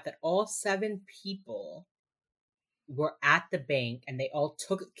find out that all 7 people were at the bank and they all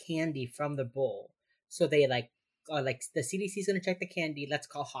took candy from the bowl. So they like the CDC's going to check the candy. Let's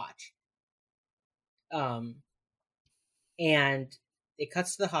call Hotch. And it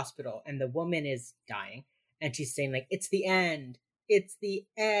cuts to the hospital and the woman is dying. And she's saying, like, it's the end. It's the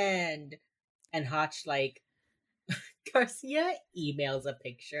end. And Hotch, like, Garcia emails a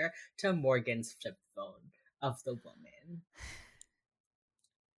picture to Morgan's flip phone of the woman.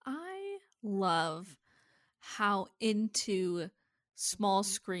 I love how into small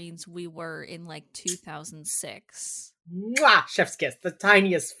screens we were in, like, 2006. Mwah! Chef's kiss. The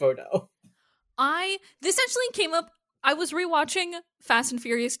tiniest photo. This actually came up. I was rewatching Fast and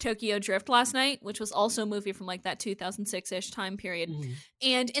Furious Tokyo Drift last night, which was also a movie from, like, that 2006-ish time period. Mm-hmm.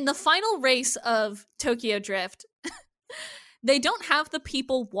 And in the final race of Tokyo Drift, they don't have the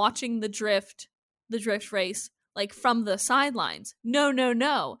people watching the drift race, like, from the sidelines.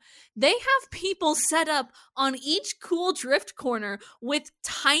 No. They have people set up on each cool drift corner with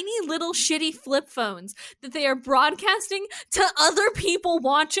tiny little shitty flip phones that they are broadcasting to other people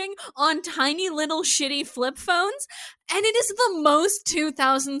watching on tiny little shitty flip phones. And it is the most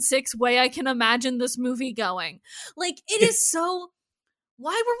 2006 way I can imagine this movie going. Like, it is so...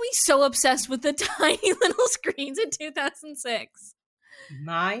 Why were we so obsessed with the tiny little screens in 2006?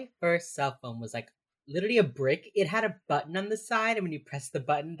 My first cell phone was, like, literally a brick. It had a button on the side, and when you press the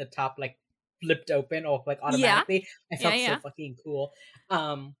button, the top, like, flipped open or, like, automatically. Yeah. I felt so fucking cool.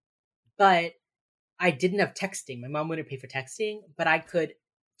 But I didn't have texting. My mom wouldn't pay for texting, but I could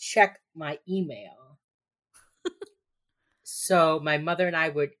check my email. So my mother and I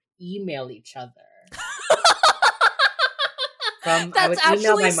would email each other I would That's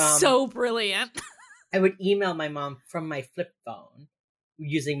email actually my mom. so brilliant. I would email my mom from my flip phone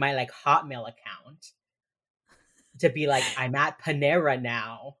using my like Hotmail account to be like, I'm at Panera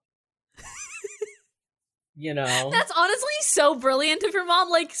now. You know? That's honestly so brilliant of your mom.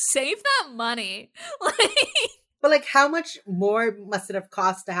 Like, save that money. Like, But like, how much more must it have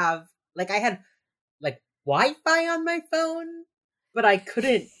cost to have? Like, I had like Wi-Fi on my phone, but I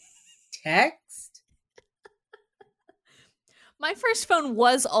couldn't text. my first phone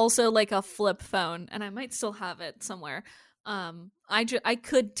was also like a flip phone, and I might still have it somewhere. I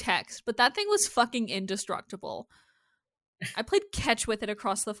could text, but that thing was fucking indestructible. I played catch with it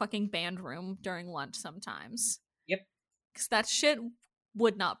across the fucking band room during lunch sometimes. Yep. Because that shit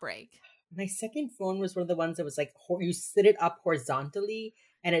would not break. My second phone was one of the ones that was like you sit it up horizontally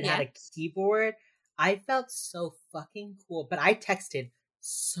and it had a keyboard. I felt so fucking cool, but I texted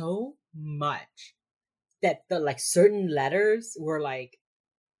so much that the like certain letters were like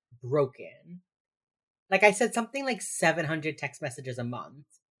broken. Like I said something like 700 text messages a month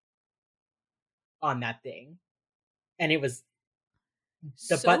on that thing. And it was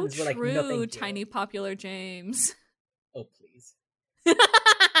the so buttons were like true, no thank you. Tiny Popular James. Oh please.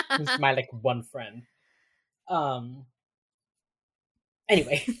 Who's my like one friend.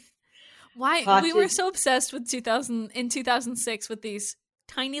 Anyway. Why we were so obsessed with 2006 with these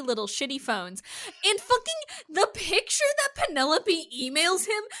tiny little shitty phones. And fucking the picture that Penelope emails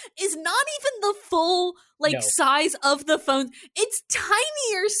him is not even the full size of the phone. It's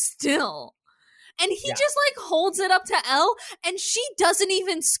tinier still. And he just like holds it up to Elle and she doesn't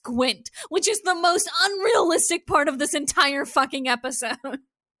even squint, which is the most unrealistic part of this entire fucking episode.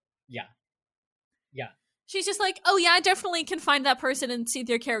 Yeah. Yeah. She's just like, oh yeah, I definitely can find that person and see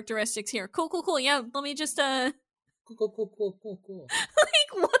their characteristics here. Cool. Yeah, let me just Cool.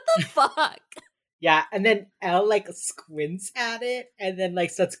 Like, what the fuck? Yeah, and then Elle like squints at it and then like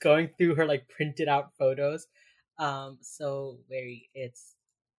starts going through her like printed out photos. So it's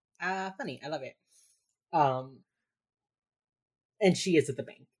funny. I love it. And she is at the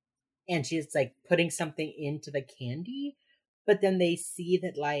bank. And she's like putting something into the candy, but then they see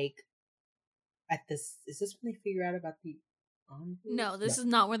that like is this when they figure out about the envelopes? No, this is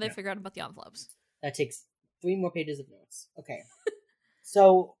not where they figure out about the envelopes. That takes 3 more pages of notes. Okay.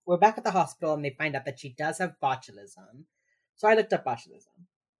 So we're back at the hospital and they find out that she does have botulism. So I looked up botulism.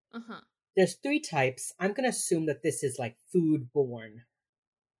 There's 3 types. I'm going to assume that this is like food-borne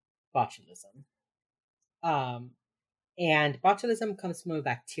botulism. And botulism comes from a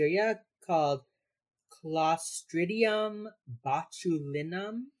bacteria called Clostridium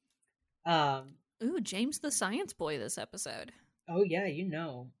botulinum. Ooh, James the Science Boy this episode. Oh yeah, you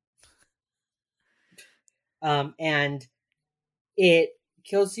know. And it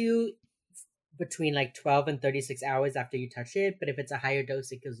kills you between like 12 and 36 hours after you touch it, but if it's a higher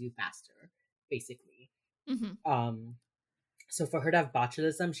dose, it kills you faster, basically. So for her to have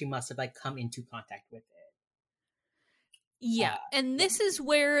botulism, she must have like come into contact with it. Yeah, and this is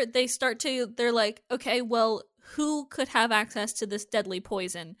where they're like, okay, well, who could have access to this deadly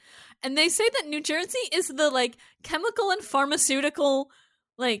poison? And they say that New Jersey is the like chemical and pharmaceutical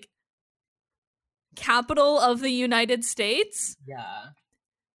like capital of the United States. Yeah.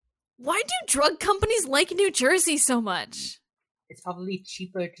 Why do drug companies like New Jersey so much? It's probably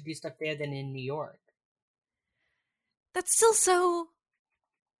cheaper to do stuff there than in New York. That's still so...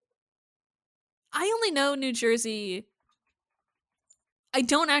 I only know New Jersey... I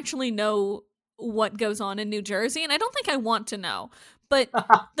don't actually know what goes on in New Jersey, and I don't think I want to know. But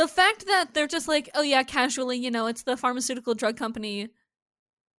the fact that they're just like, oh yeah, casually, you know, it's the pharmaceutical drug company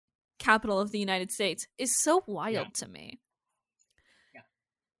capital of the United States is so wild to me. Yeah.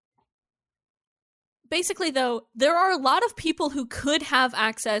 Basically, though, there are a lot of people who could have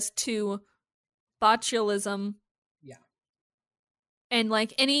access to botulism. Yeah. And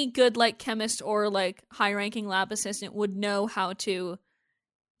like any good like chemist or like high-ranking lab assistant would know how to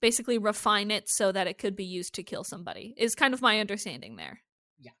basically refine it so that it could be used to kill somebody, is kind of my understanding there.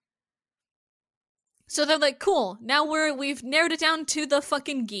 Yeah. So they're like, cool, now we've narrowed it down to the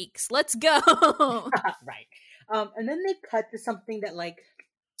fucking geeks. Let's go. Right. And then they cut to something that like,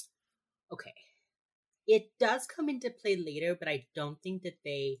 okay, it does come into play later, but I don't think that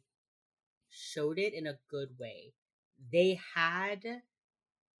they showed it in a good way. They had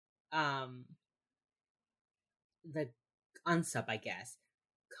the unsub, I guess,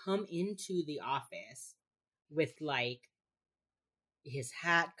 come into the office with like his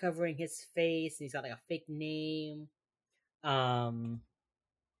hat covering his face, and he's got like a fake name. And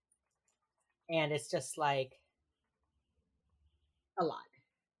it's just like a lot.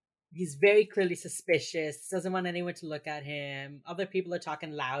 he's very clearly suspicious, doesn't want anyone to look at him. Other people are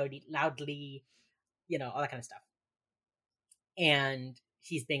talking loudly, all that kind of stuff. And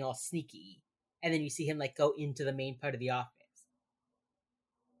he's being all sneaky. And then you see him like go into the main part of the office.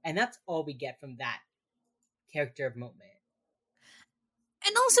 And that's all we get from that character moment.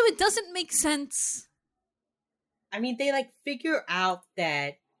 And also, it doesn't make sense. I mean, they like figure out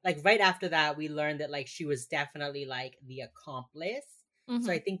that like right after that, we learned that like she was definitely like the accomplice. Mm-hmm.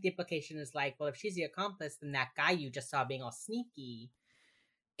 So I think the implication is like, well, if she's the accomplice, then that guy you just saw being all sneaky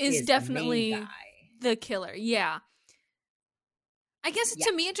is definitely the killer. Yeah. I guess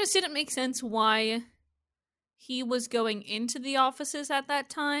to me, it just didn't make sense why he was going into the offices at that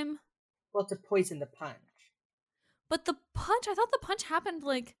time. Well, to poison the punch. But the punch, I thought the punch happened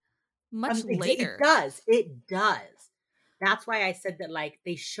like much later. It does. That's why I said that like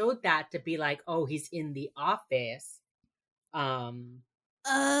they showed that to be like, oh, he's in the office. Okay.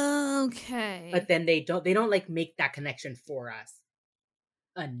 But then they don't like make that connection for us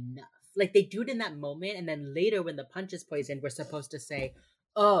enough. Like they do it in that moment, and then later when the punch is poisoned, we're supposed to say,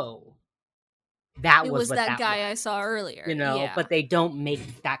 "Oh, that was that guy was. I saw earlier." Yeah. But they don't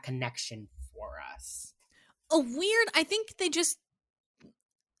make that connection for us. Weird. I think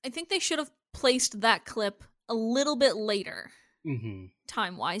they should have placed that clip a little bit later,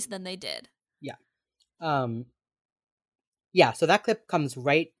 time-wise, than they did. Yeah. Yeah. So that clip comes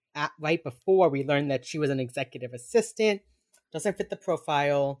right before we learn that she was an executive assistant. Doesn't fit the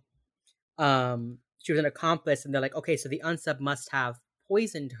profile. She was an accomplice, and they're like, okay, so the unsub must have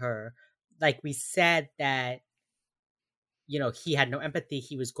poisoned her. Like we said that, he had no empathy.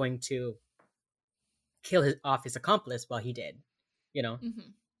 He was going to kill his accomplice. Well, he did,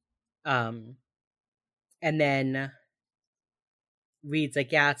 and then Reed's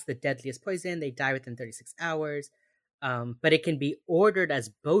like, yeah, it's the deadliest poison. They die within 36 hours. But it can be ordered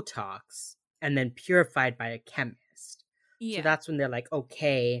as Botox and then purified by a chemist. Yeah. So that's when they're like,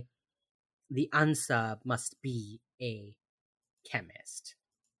 okay, the unsub must be a chemist.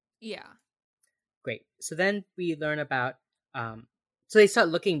 Yeah. Great. So then we learn about, so they start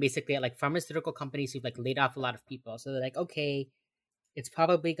looking basically at like pharmaceutical companies who've like laid off a lot of people. So they're like, okay, it's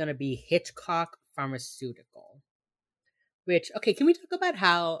probably going to be Hitchcock Pharmaceutical. Which, okay, can we talk about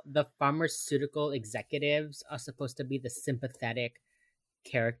how the pharmaceutical executives are supposed to be the sympathetic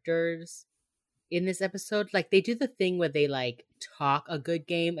characters in this episode? Like, they do the thing where they, like, talk a good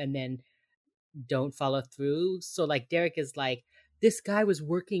game and then don't follow through. So, like, Derek is like, this guy was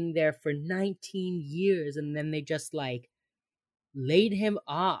working there for 19 years and then they just, like, laid him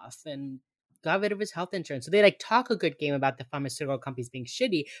off and got rid of his health insurance. So they, like, talk a good game about the pharmaceutical companies being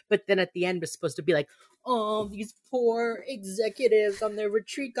shitty, but then at the end, we're supposed to be like, oh, these poor executives on their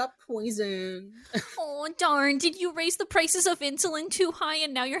retreat got poisoned. Oh, darn. Did you raise the prices of insulin too high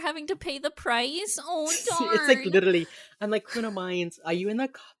and now you're having to pay the price? Oh, darn. It's like literally, I'm like, Criminal Minds, are you in the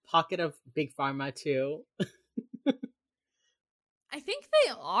pocket of Big Pharma too? I think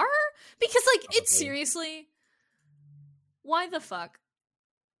they are. Because, like, it's seriously, why the fuck?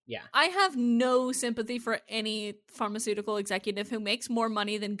 Yeah. I have no sympathy for any pharmaceutical executive who makes more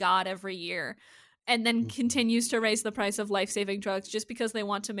money than God every year and then continues to raise the price of life-saving drugs just because they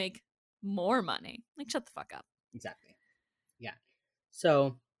want to make more money. Like, shut the fuck up. Exactly. Yeah.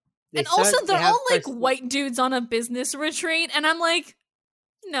 So, and also, they're all like white dudes on a business retreat, and I'm like,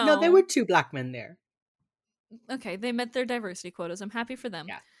 no. No, there were 2 black men there. Okay, they met their diversity quotas. I'm happy for them.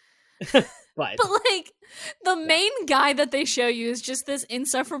 Yeah. But like, the main guy that they show you is just this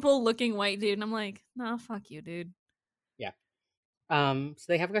insufferable looking white dude, and I'm like, nah, fuck you, dude. Yeah. So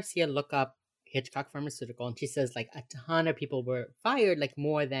they have Garcia look up Hitchcock Pharmaceutical, and she says like a ton of people were fired, like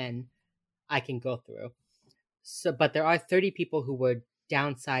more than I can go through. So, but there are 30 people who were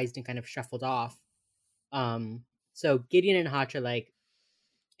downsized and kind of shuffled off. So Gideon and Hotch are like,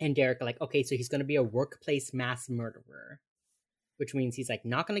 and Derek are like, okay, so he's going to be a workplace mass murderer, which means he's like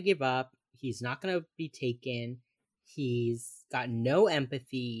not going to give up. He's not going to be taken. He's got no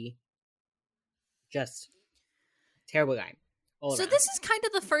empathy. Just terrible guy. So this is kind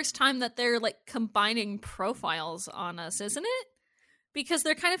of the first time that they're like combining profiles on us, isn't it? Because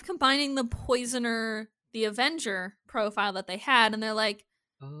they're kind of combining the Poisoner, the Avenger profile that they had, and they're like,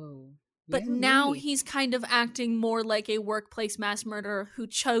 oh. But now he's kind of acting more like a workplace mass murderer who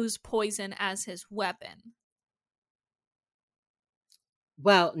chose poison as his weapon.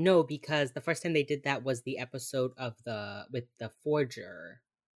 Well, no, because the first time they did that was the episode of with the forger,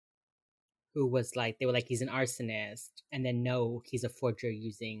 who was like, they were like, he's an arsonist, and then no, he's a forger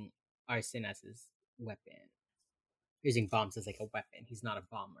using arson as his weapon, using bombs as like a weapon. He's not a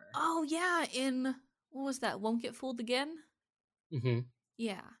bomber. Oh yeah, in what was that? Won't Get Fooled Again. Mm-hmm.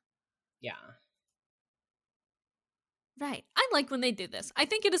 Yeah. Yeah. Right. I like when they do this. I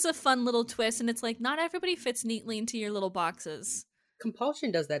think it is a fun little twist, and it's like not everybody fits neatly into your little boxes.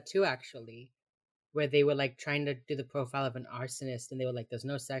 Compulsion does that too, actually, where they were like trying to do the profile of an arsonist, and they were like, "There's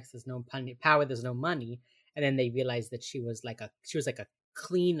no sex, there's no power, there's no money," and then they realized that she was like a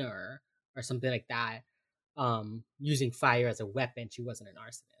cleaner or something like that, using fire as a weapon. She wasn't an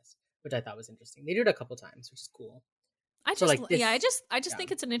arsonist, which I thought was interesting. They do it a couple times, which is cool. So like this, I just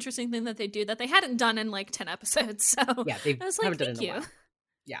think it's an interesting thing that they do that they hadn't done in like 10 episodes. So yeah, they I was like, haven't done it thank in a you. while.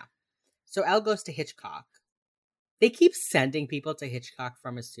 Yeah. So Elle goes to Hitchcock. They keep sending people to Hitchcock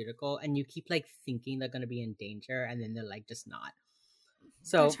Pharmaceutical, and you keep like thinking they're gonna be in danger, and then they're like just not.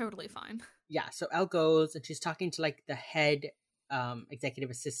 So They're totally fine. yeah, so Elle goes and she's talking to like the head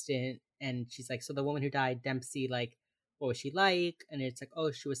executive assistant, and she's like, "So the woman who died, Dempsey, like, what was she like?" And it's like,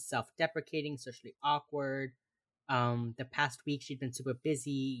 "Oh, she was self-deprecating, socially awkward. The past week she'd been super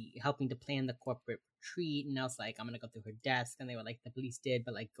busy helping to plan the corporate retreat." And I was like, "I'm gonna go through her desk," and they were like, "The police did,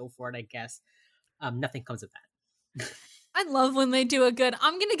 but like, go for it, I guess." Nothing comes of that. I love when they do a good,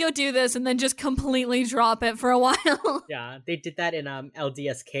 I'm going to go do this and then just completely drop it for a while. Yeah, they did that in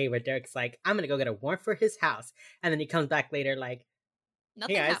LDSK, where Derek's like, "I'm gonna go get a warrant for his house," and then he comes back later like,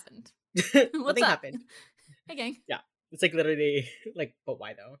 Nothing "Hey guys, happened. nothing What's up? happened." Hey, gang. Yeah, it's like literally like, but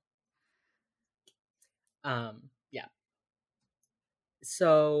why though? Yeah.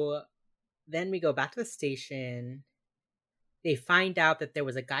 So then we go back to the station. They find out that there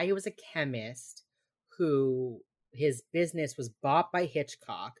was a guy who was a chemist who his business was bought by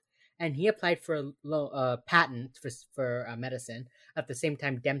Hitchcock, and he applied for a patent for medicine. At the same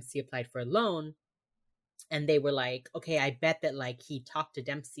time, Dempsey applied for a loan, and they were like, "Okay, I bet that like he talked to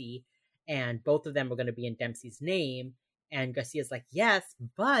Dempsey, and both of them were going to be in Dempsey's name." And Garcia's like, "Yes,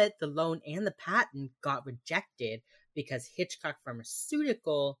 but the loan and the patent got rejected because Hitchcock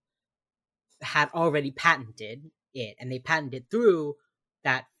Pharmaceutical had already patented it, and they patented through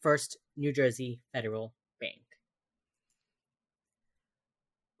that First New Jersey Federal Bank."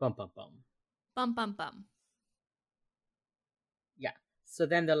 Bum bum bum. Bum, bum, bum. Yeah. So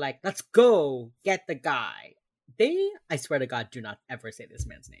then they're like, "Let's go get the guy." They, I swear to God, do not ever say this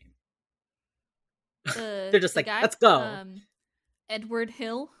man's name. They're just like, guy, "Let's go." Edward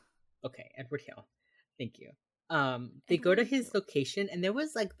Hill. Okay, Edward Hill. Thank you. They go to his location, and there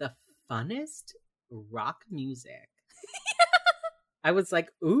was like the funnest rock music. I was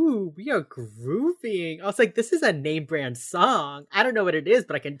like, "Ooh, we are grooving." I was like, "This is a name brand song." I don't know what it is,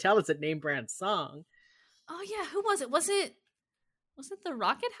 but I can tell it's a name brand song. Oh yeah, who was it? Was it the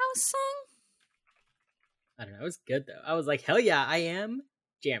Rocket House song? I don't know. It was good though. I was like, "Hell yeah, I am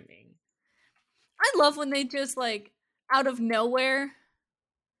jamming." I love when they just like out of nowhere,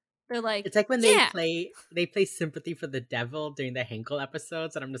 they're like, It's like when yeah. they play "Sympathy for the Devil" during the Henkel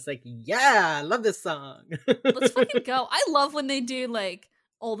episodes, and I'm just like, "Yeah, I love this song." Let's fucking go. I love when they do like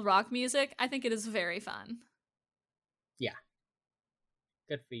old rock music. I think it is very fun. Yeah.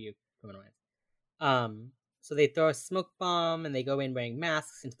 Good for you, Criminal Minds. So they throw a smoke bomb, and they go in wearing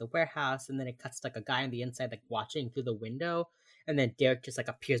masks into the warehouse, and then it cuts to like a guy on the inside like watching through the window, and then Derek just like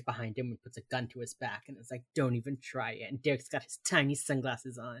appears behind him and puts a gun to his back, and it's like, "Don't even try it." And Derek's got his tiny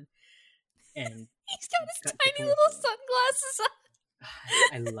sunglasses on, and he's got his tiny little sunglasses on.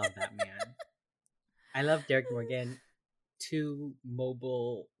 I love that man. I love Derek Morgan. 2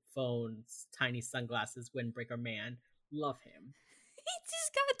 mobile phones, tiny sunglasses, windbreaker man. Love him.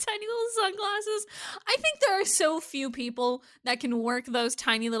 He's got tiny little sunglasses. I think there are so few people that can work those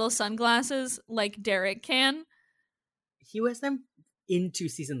tiny little sunglasses like Derek can. He wears them into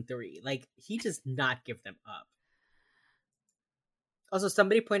season 3. Like, he does not give them up. Also,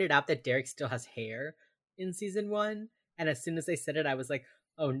 somebody pointed out that Derek still has hair in season 1, and as soon as they said it, I was like,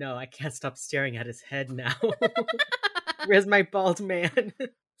 "Oh no, I can't stop staring at his head now." Where's my bald man?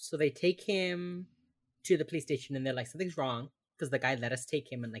 So they take him to the police station, and they're like, "Something's wrong," because the guy let us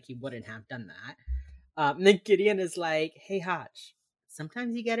take him, and like he wouldn't have done that. And then Gideon is like, "Hey Hotch,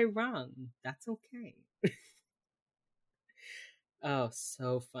 sometimes you get it wrong. That's okay." Oh,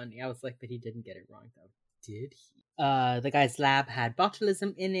 so funny. I was like, but he didn't get it wrong though, did he? The guy's lab had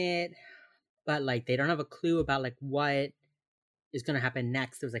botulism in it, but like they don't have a clue about like what is gonna happen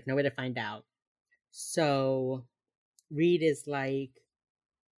next. There was like no way to find out. So Reed is like,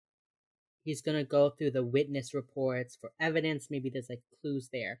 he's gonna go through the witness reports for evidence. Maybe there's like clues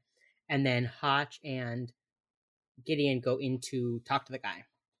there. And then Hotch and Gideon go in to talk to the guy,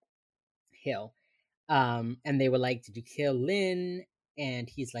 Hill. And they were like, "Did you kill Lynn?" And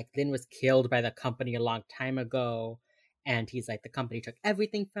he's like, "Lynn was killed by the company a long time ago." And he's like, "The company took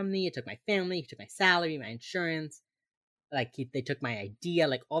everything from me. It took my family, it took my salary, my insurance." Like they took my idea,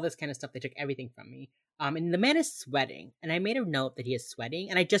 like all this kind of stuff. They took everything from me. And the man is sweating, and I made a note that he is sweating,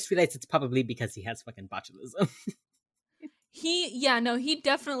 and I just realized it's probably because he has fucking botulism. He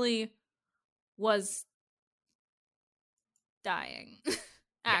definitely was dying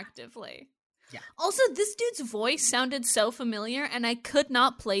actively. Yeah. Also, this dude's voice sounded so familiar, and I could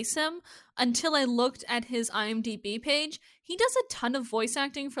not place him until I looked at his IMDb page. He does a ton of voice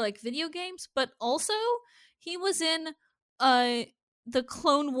acting for like video games, but also he was in the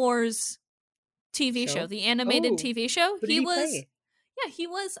Clone Wars TV show, the animated TV show. Who did he play? Yeah, he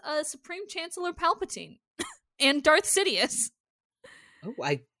was Supreme Chancellor Palpatine and Darth Sidious. Oh,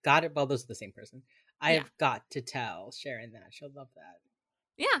 I got it. Well, those are the same person. I've got to tell Sharon that. She'll love that.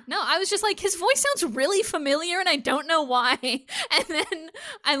 Yeah, no, I was just like, his voice sounds really familiar and I don't know why. And then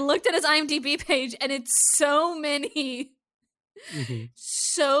I looked at his IMDb page and it's so many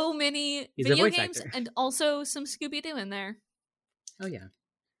He's video a voice games actor. and also some Scooby-Doo in there. Oh, yeah.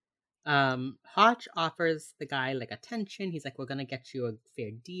 Hotch offers the guy like attention. He's like, we're going to get you a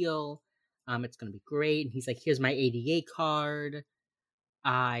fair deal. It's going to be great. And he's like, here's my ADA card.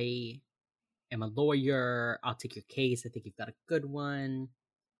 I am a lawyer. I'll take your case. I think you've got a good one.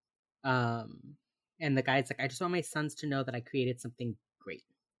 And the guy's like, I just want my sons to know that I created something great.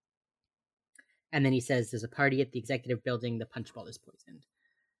 And then he says, there's a party at the executive building. The punch bowl is poisoned.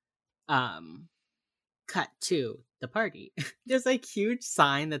 Cut to the party. There's a huge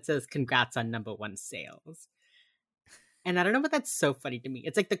sign that says, congrats on #1 sales. And I don't know, but that's so funny to me.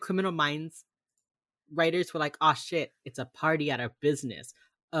 It's like the Criminal Minds writers were like, oh shit, it's a party at our business.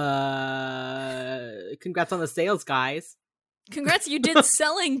 Congrats on the sales, guys. Congrats, you did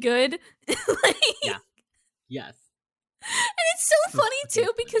selling good. Yeah. Yes. And it's so funny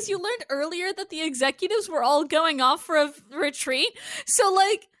too, because you learned earlier that the executives were all going off for a retreat. So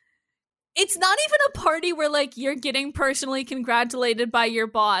like, it's not even a party where like you're getting personally congratulated by your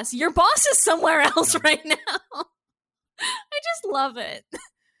boss. Your boss is somewhere else right now. I just love it.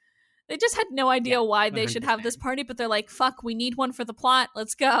 They just had no idea why they should have this party, but they're like, fuck, we need one for the plot.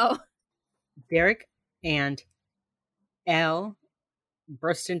 Let's go. Derek and Elle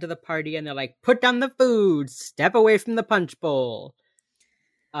burst into the party and they're like, put down the food, step away from the punch bowl.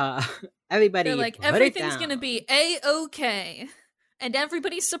 Everybody, they're like, everything's gonna be A-okay. And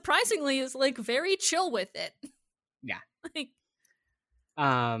everybody surprisingly is like very chill with it. Yeah. Like,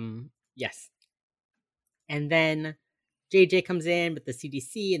 yes. And then JJ comes in with the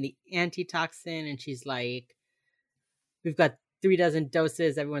CDC and the antitoxin, and she's like, we've got 36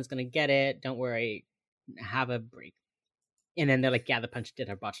 doses, everyone's gonna get it, don't worry, have a break. And then they're like, yeah, the punch did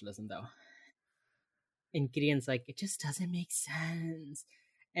have botulism though. And Gideon's like, it just doesn't make sense.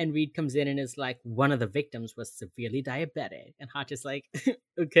 And Reed comes in and is like, one of the victims was severely diabetic. And Hotch is like,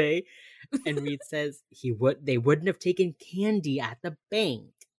 okay. And Reed says they wouldn't have taken candy at the bank.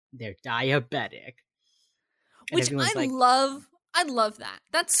 They're diabetic. And which I love. I love that.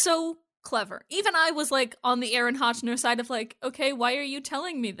 That's so clever. Even I was like on the Aaron Hotchner side of like, okay, why are you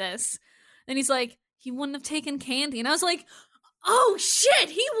telling me this? And he's like, he wouldn't have taken candy. And I was like, oh shit,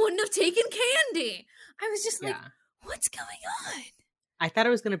 he wouldn't have taken candy. I was just like, what's going on? I thought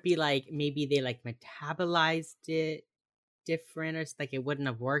it was going to be like, maybe they like metabolized it different, or like it wouldn't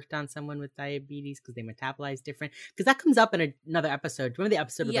have worked on someone with diabetes because they metabolize different. Because that comes up in another episode. Remember the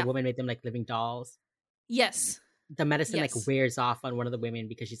episode where the woman made them like living dolls? Yes. The medicine like wears off on one of the women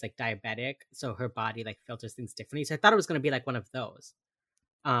because she's like diabetic. So her body like filters things differently. So I thought it was going to be like one of those.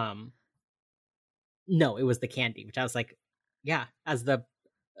 No, it was the candy, which I was like, yeah, as the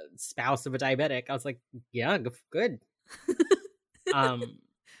spouse of a diabetic, I was like, yeah, good.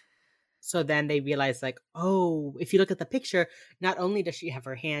 So then they realize like, oh, if you look at the picture, not only does she have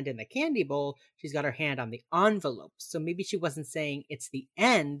her hand in the candy bowl, she's got her hand on the envelope. So maybe she wasn't saying it's the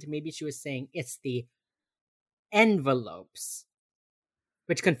end. Maybe she was saying it's the envelopes,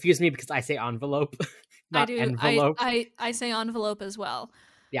 which confused me because I say envelope, not envelope. I say envelope as well.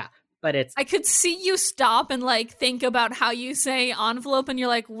 Yeah, but I could see you stop and like think about how you say envelope, and you're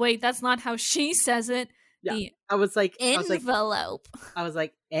like, wait, that's not how she says it. Yeah, I was like envelope. I was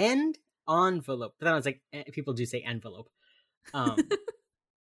like end envelope, but then I was like, people do say envelope,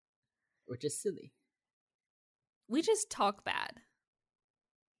 which is silly. We just talk bad.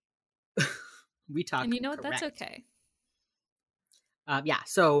 We talk, and you know what? correct. That's okay. Yeah.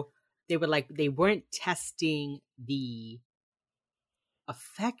 So they were like, they weren't testing the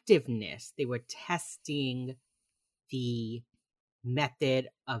effectiveness; they were testing the method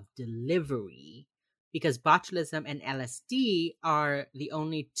of delivery. Because botulism and LSD are the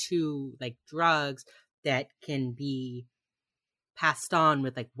only two like drugs that can be passed on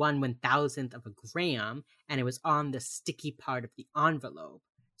with like 1/1000th of a gram, and it was on the sticky part of the envelope.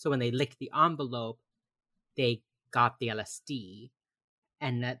 So when they licked the envelope, they got the LSD,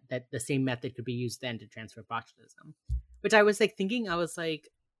 and that the same method could be used then to transfer botulism. Which I was like thinking, I was like,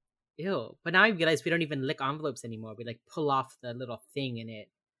 ew. But now I realize we don't even lick envelopes anymore. We like pull off the little thing in it.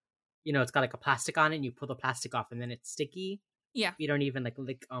 You know, it's got like a plastic on it, and you pull the plastic off, and then it's sticky. Yeah. We don't even like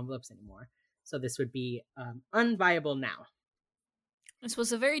lick envelopes anymore. So this would be unviable now. This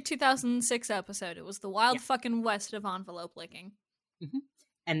was a very 2006 episode. It was the wild fucking west of envelope licking. Mm-hmm.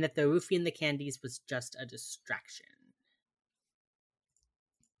 And that the roofie and the candies was just a distraction.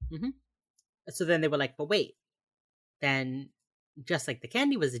 Mm-hmm. So then they were like, but wait. Then, just like the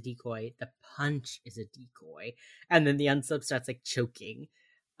candy was a decoy, the punch is a decoy. And then the unsub starts like choking.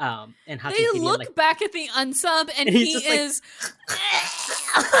 And they look like, back at the unsub, and he is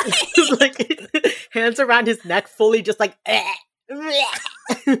like hands around his neck, fully just like. and then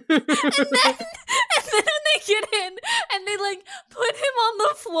when they get in and they like put him on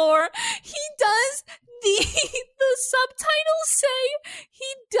the floor, he does the subtitles say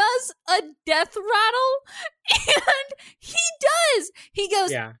he does a death rattle, and he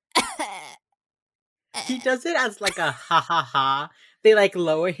goes yeah. He does it as like a ha ha ha. They like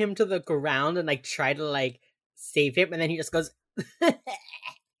lower him to the ground and like try to like save him, and then he just goes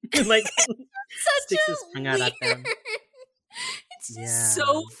and like sticks his tongue out at them. It's just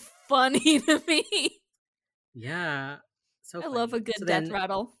so funny to me. Yeah. So funny. Love a good death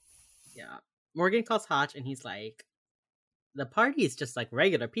rattle. Yeah. Morgan calls Hotch and he's like, the party is just like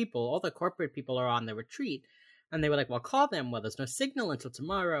regular people. All the corporate people are on the retreat. And they were like, well, call them. Well, there's no signal until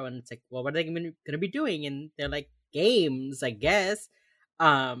tomorrow. And it's like, well, what are they going to be doing? And they're like, games, I guess.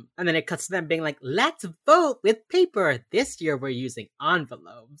 And then it cuts to them being like, let's vote with paper. This year we're using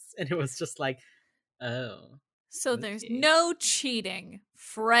envelopes. And it was just like, oh. So there's no cheating,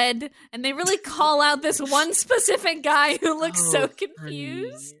 Fred. And they really call out this one specific guy who looks so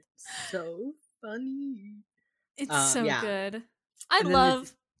confused. So funny. It's so good. I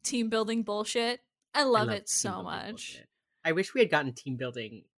love team building bullshit. I love it so much. Bullshit. I wish we had gotten team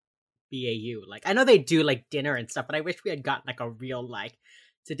building BAU. Like, I know they do like dinner and stuff, but I wish we had gotten like a real like,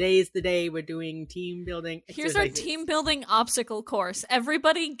 today's the day we're doing team building exercises. Here's our team building obstacle course.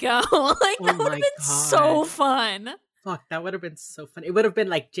 Everybody go. Like, that would have been so fun. Fuck, that would have been so fun. It would have been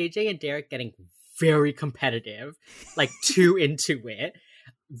like JJ and Derek getting very competitive, like too into it.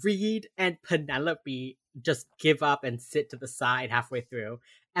 Reed and Penelope just give up and sit to the side halfway through.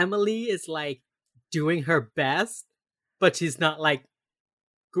 Emily is like doing her best, but she's not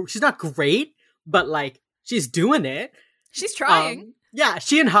great, but like she's doing it. She's trying. Yeah,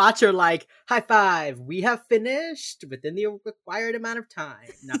 she and Hotch are like, high five, we have finished within the required amount of time.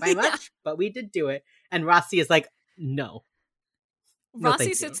 Not by much, but we did do it. And Rossi is like, no.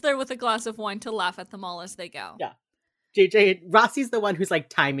 Rossi sits there with a glass of wine to laugh at them all as they go. Yeah. Rossi's the one who's like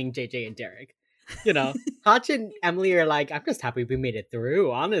timing JJ and Derek. You know, Hotch and Emily are like, I'm just happy we made it through,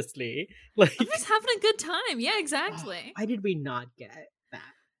 honestly. Like, I'm just having a good time. Yeah, exactly. Why did we not get that?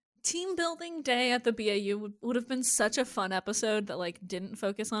 Team building day at the BAU would have been such a fun episode that like didn't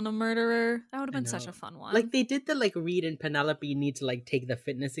focus on a murderer. That would have been such a fun one. Like they did the like Reed and Penelope need to like take the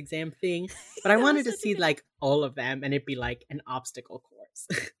fitness exam thing, but I wanted to see like all of them and it'd be like an obstacle course.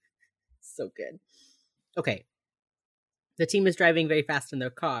 So good. Okay. The team is driving very fast in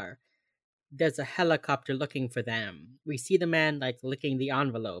their car. There's a helicopter looking for them. We see the man like licking the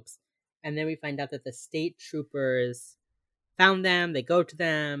envelopes, and then we find out that the state troopers found them. They go to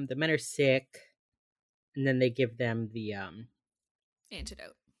them. The men are sick, and then they give them the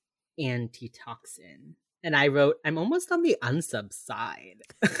antidote, antitoxin. And I wrote, I'm almost on the unsub side.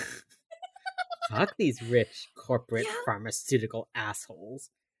 Fuck these rich corporate pharmaceutical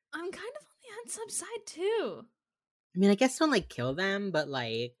assholes. I'm kind of on the unsub side too. I mean, I guess don't like kill them, but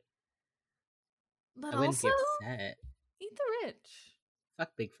like, but I wouldn't also be upset. Eat the rich.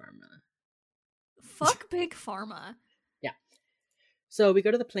 Fuck big pharma. Fuck big pharma. Yeah. So we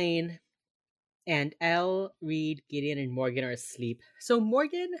go to the plane, and Elle, Reed, Gideon, and Morgan are asleep. So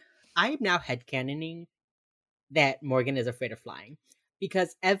Morgan, I'm now headcanoning that Morgan is afraid of flying.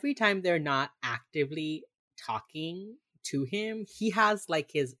 Because every time they're not actively talking to him, he has like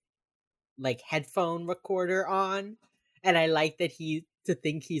his like headphone recorder on. And I like that to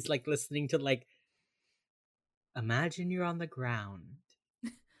think he's like listening to like, imagine you're on the ground.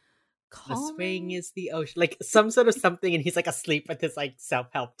 The swing is the ocean. Like some sort of something, and he's like asleep with his like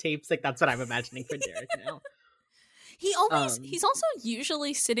self-help tapes. Like that's what I'm imagining for Derek now. He's also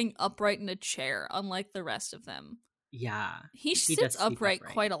usually sitting upright in a chair, unlike the rest of them. Yeah. He sits upright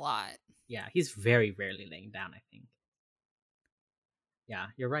quite a lot. Yeah, he's very rarely laying down, I think. Yeah,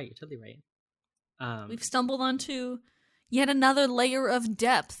 you're right. You're totally right. We've stumbled onto yet another layer of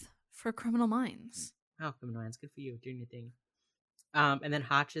depth for Criminal Minds. Wow, Criminal Minds, good for you doing your thing. And then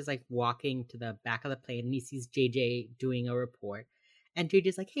Hotch is like walking to the back of the plane and he sees JJ doing a report. And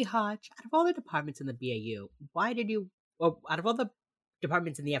JJ's like, hey, Hotch, out of all the departments in the BAU, out of all the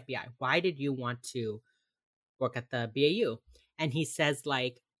departments in the FBI, why did you want to work at the BAU? And he says,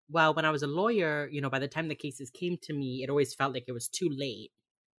 like, well, when I was a lawyer, by the time the cases came to me, it always felt like it was too late.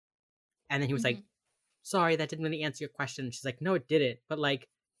 And then he was like, sorry, that didn't really answer your question. And she's like, no, it didn't. But, like,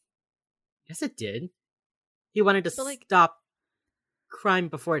 yes, it did. He wanted to stop crime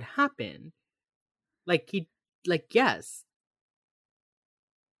before it happened. Yes.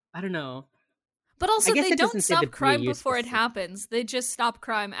 I don't know. But also, they don't stop crime before it happens. They just stop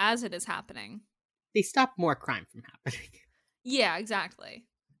crime as it is happening. They stop more crime from happening. Yeah, exactly.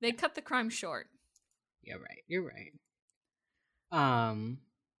 They cut the crime short. Yeah, right. You're right.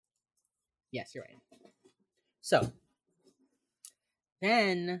 Yes, you're right. So,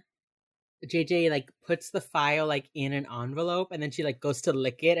 then JJ, like, puts the file, like, in an envelope, and then she, like, goes to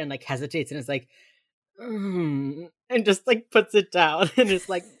lick it and, like, hesitates and is like, and just, like, puts it down and is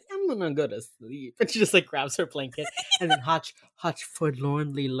like, I'm gonna go to sleep. And she just, like, grabs her blanket, and then Hotch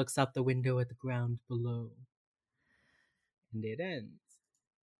forlornly looks out the window at the ground below. And it ends.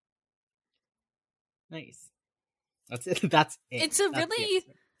 Nice. That's it. That's it. It's a really...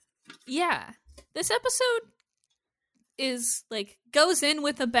 Yeah. This episode is, like, goes in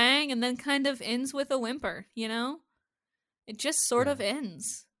with a bang and then kind of ends with a whimper, you know? It just sort of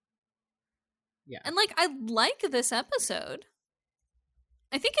ends. Yeah. And, like, I like this episode.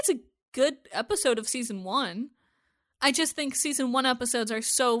 I think it's a good episode of season 1. I just think season 1 episodes are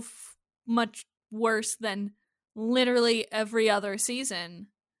so much worse than literally every other season.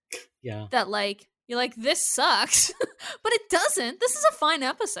 Yeah. That, like, you're like, this sucks. But it doesn't. This is a fine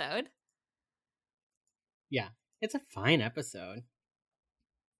episode. Yeah. It's a fine episode.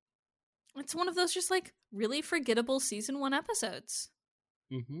 It's one of those just, like, really forgettable season 1 episodes.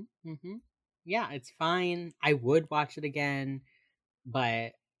 Yeah, it's fine. I would watch it again,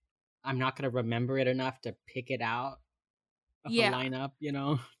 but I'm not going to remember it enough to pick it out of a lineup, you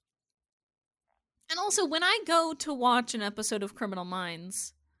know? And also, when I go to watch an episode of Criminal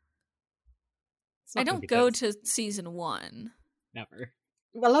Minds, I don't go to season 1. Never.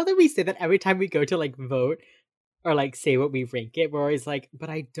 I love that we say that every time we go to, like, vote or, like, say what we rank it. We're always like, but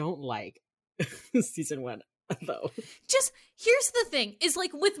I don't like season 1, though. Just, here's the thing, is,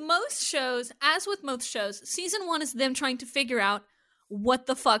 like, with most shows, season 1 is them trying to figure out what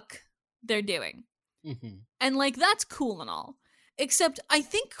the fuck they're doing. And, like, that's cool and all. Except, I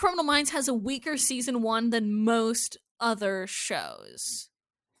think Criminal Minds has a weaker season 1 than most other shows.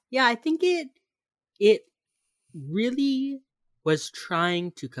 Yeah, I think it really was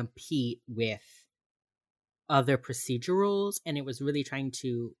trying to compete with other procedurals, and it was really trying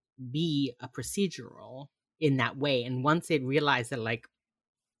to be a procedural in that way. And once it realized that, like,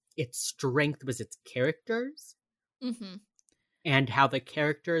 its strength was its characters and how the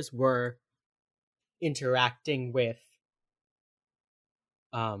characters were interacting with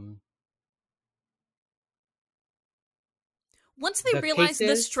once they realized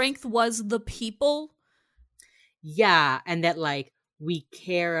the strength was the people. Yeah, and that, like, we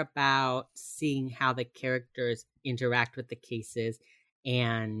care about seeing how the characters interact with the cases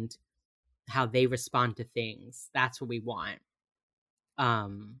and how they respond to things. That's what we want.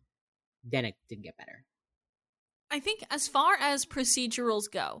 Then it did get better. I think as far as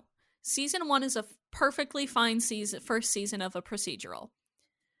procedurals go, season 1 is a perfectly fine first season of a procedural.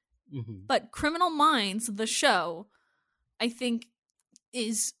 But Criminal Minds, the show, I think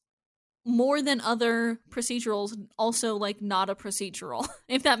is more than other procedurals also, like, not a procedural,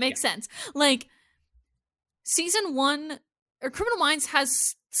 if that makes sense. Like, season 1 or Criminal Minds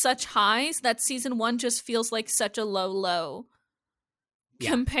has such highs that season 1 just feels like such a low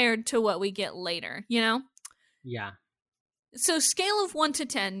compared to what we get later, you know? Yeah. So, scale of 1 to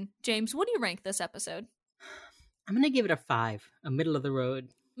 10, James, what do you rank this episode? I'm gonna give it a 5, a middle of the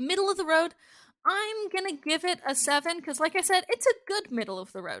road. Middle of the road? I'm gonna give it a 7, because, like I said, it's a good middle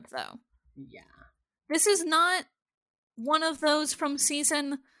of the road, though. Yeah. This is not one of those from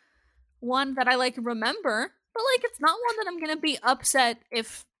season 1 that I, like, remember, but, like, it's not one that I'm gonna be upset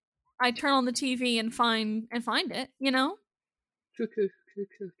if I turn on the TV and find it, you know? True,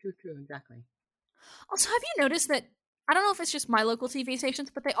 exactly. Also, have you noticed that, I don't know if it's just my local TV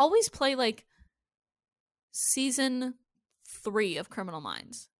stations, but they always play, like, season 3 of Criminal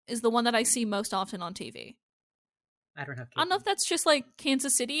Minds is the one that I see most often on TV. I don't have cable. I don't know if that's just, like,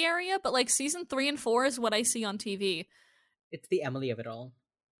 Kansas City area, but, like, season 3 and 4 is what I see on TV It's the Emily of it all.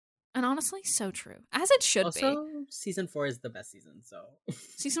 And honestly, so true. As it should be. Also, season 4 is the best season, so.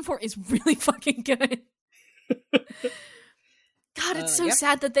 Season 4 is really fucking good. God, it's so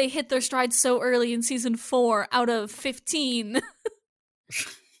sad that they hit their stride so early in season 4 out of 15.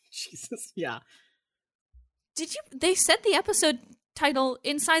 Jesus, yeah. They said the episode title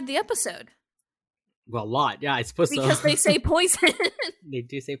inside the episode. Well, a lot, yeah, I suppose so. Because they say poison. They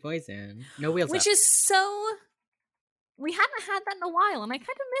do say poison. No wheels Which up. is so... We hadn't had that in a while, and I kind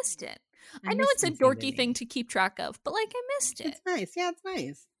of missed it. I know it's a missed dorky thing to keep track of, but, like, I missed it. It's nice. Yeah, it's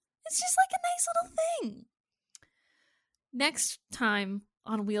nice. It's just, like, a nice little thing. Next time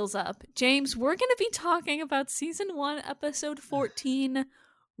on Wheels Up, James, we're going to be talking about Season 1, Episode 14,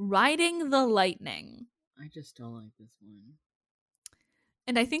 Riding the Lightning. I just don't like this one.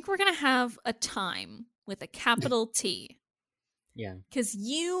 And I think we're going to have a time with a capital T. Yeah. Because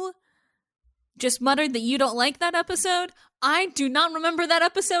you just muttered that you don't like that episode. I do not remember that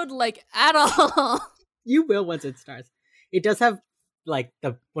episode, like, at all. You will once it starts. It does have, like,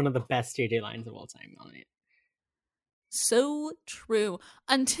 one of the best JJ lines of all time on it. So true.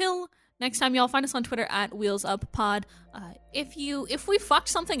 Until next time, y'all, find us on Twitter at WheelsUpPod. If we fucked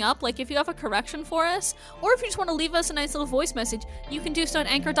something up, like if you have a correction for us, or if you just want to leave us a nice little voice message, you can do so at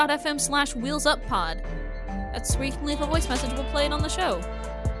anchor.fm/WheelsUpPod. That's where you can leave a voice message. We'll play it on the show.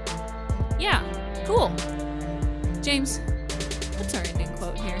 Yeah, cool. James, what's our ending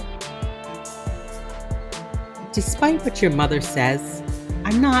quote here? Despite what your mother says,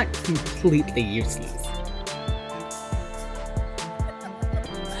 I'm not completely useless.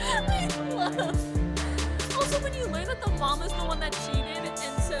 I love. Also, when you learn that the mom is the one that cheated,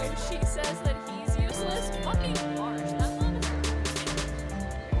 and so she says that he's useless, fucking harsh.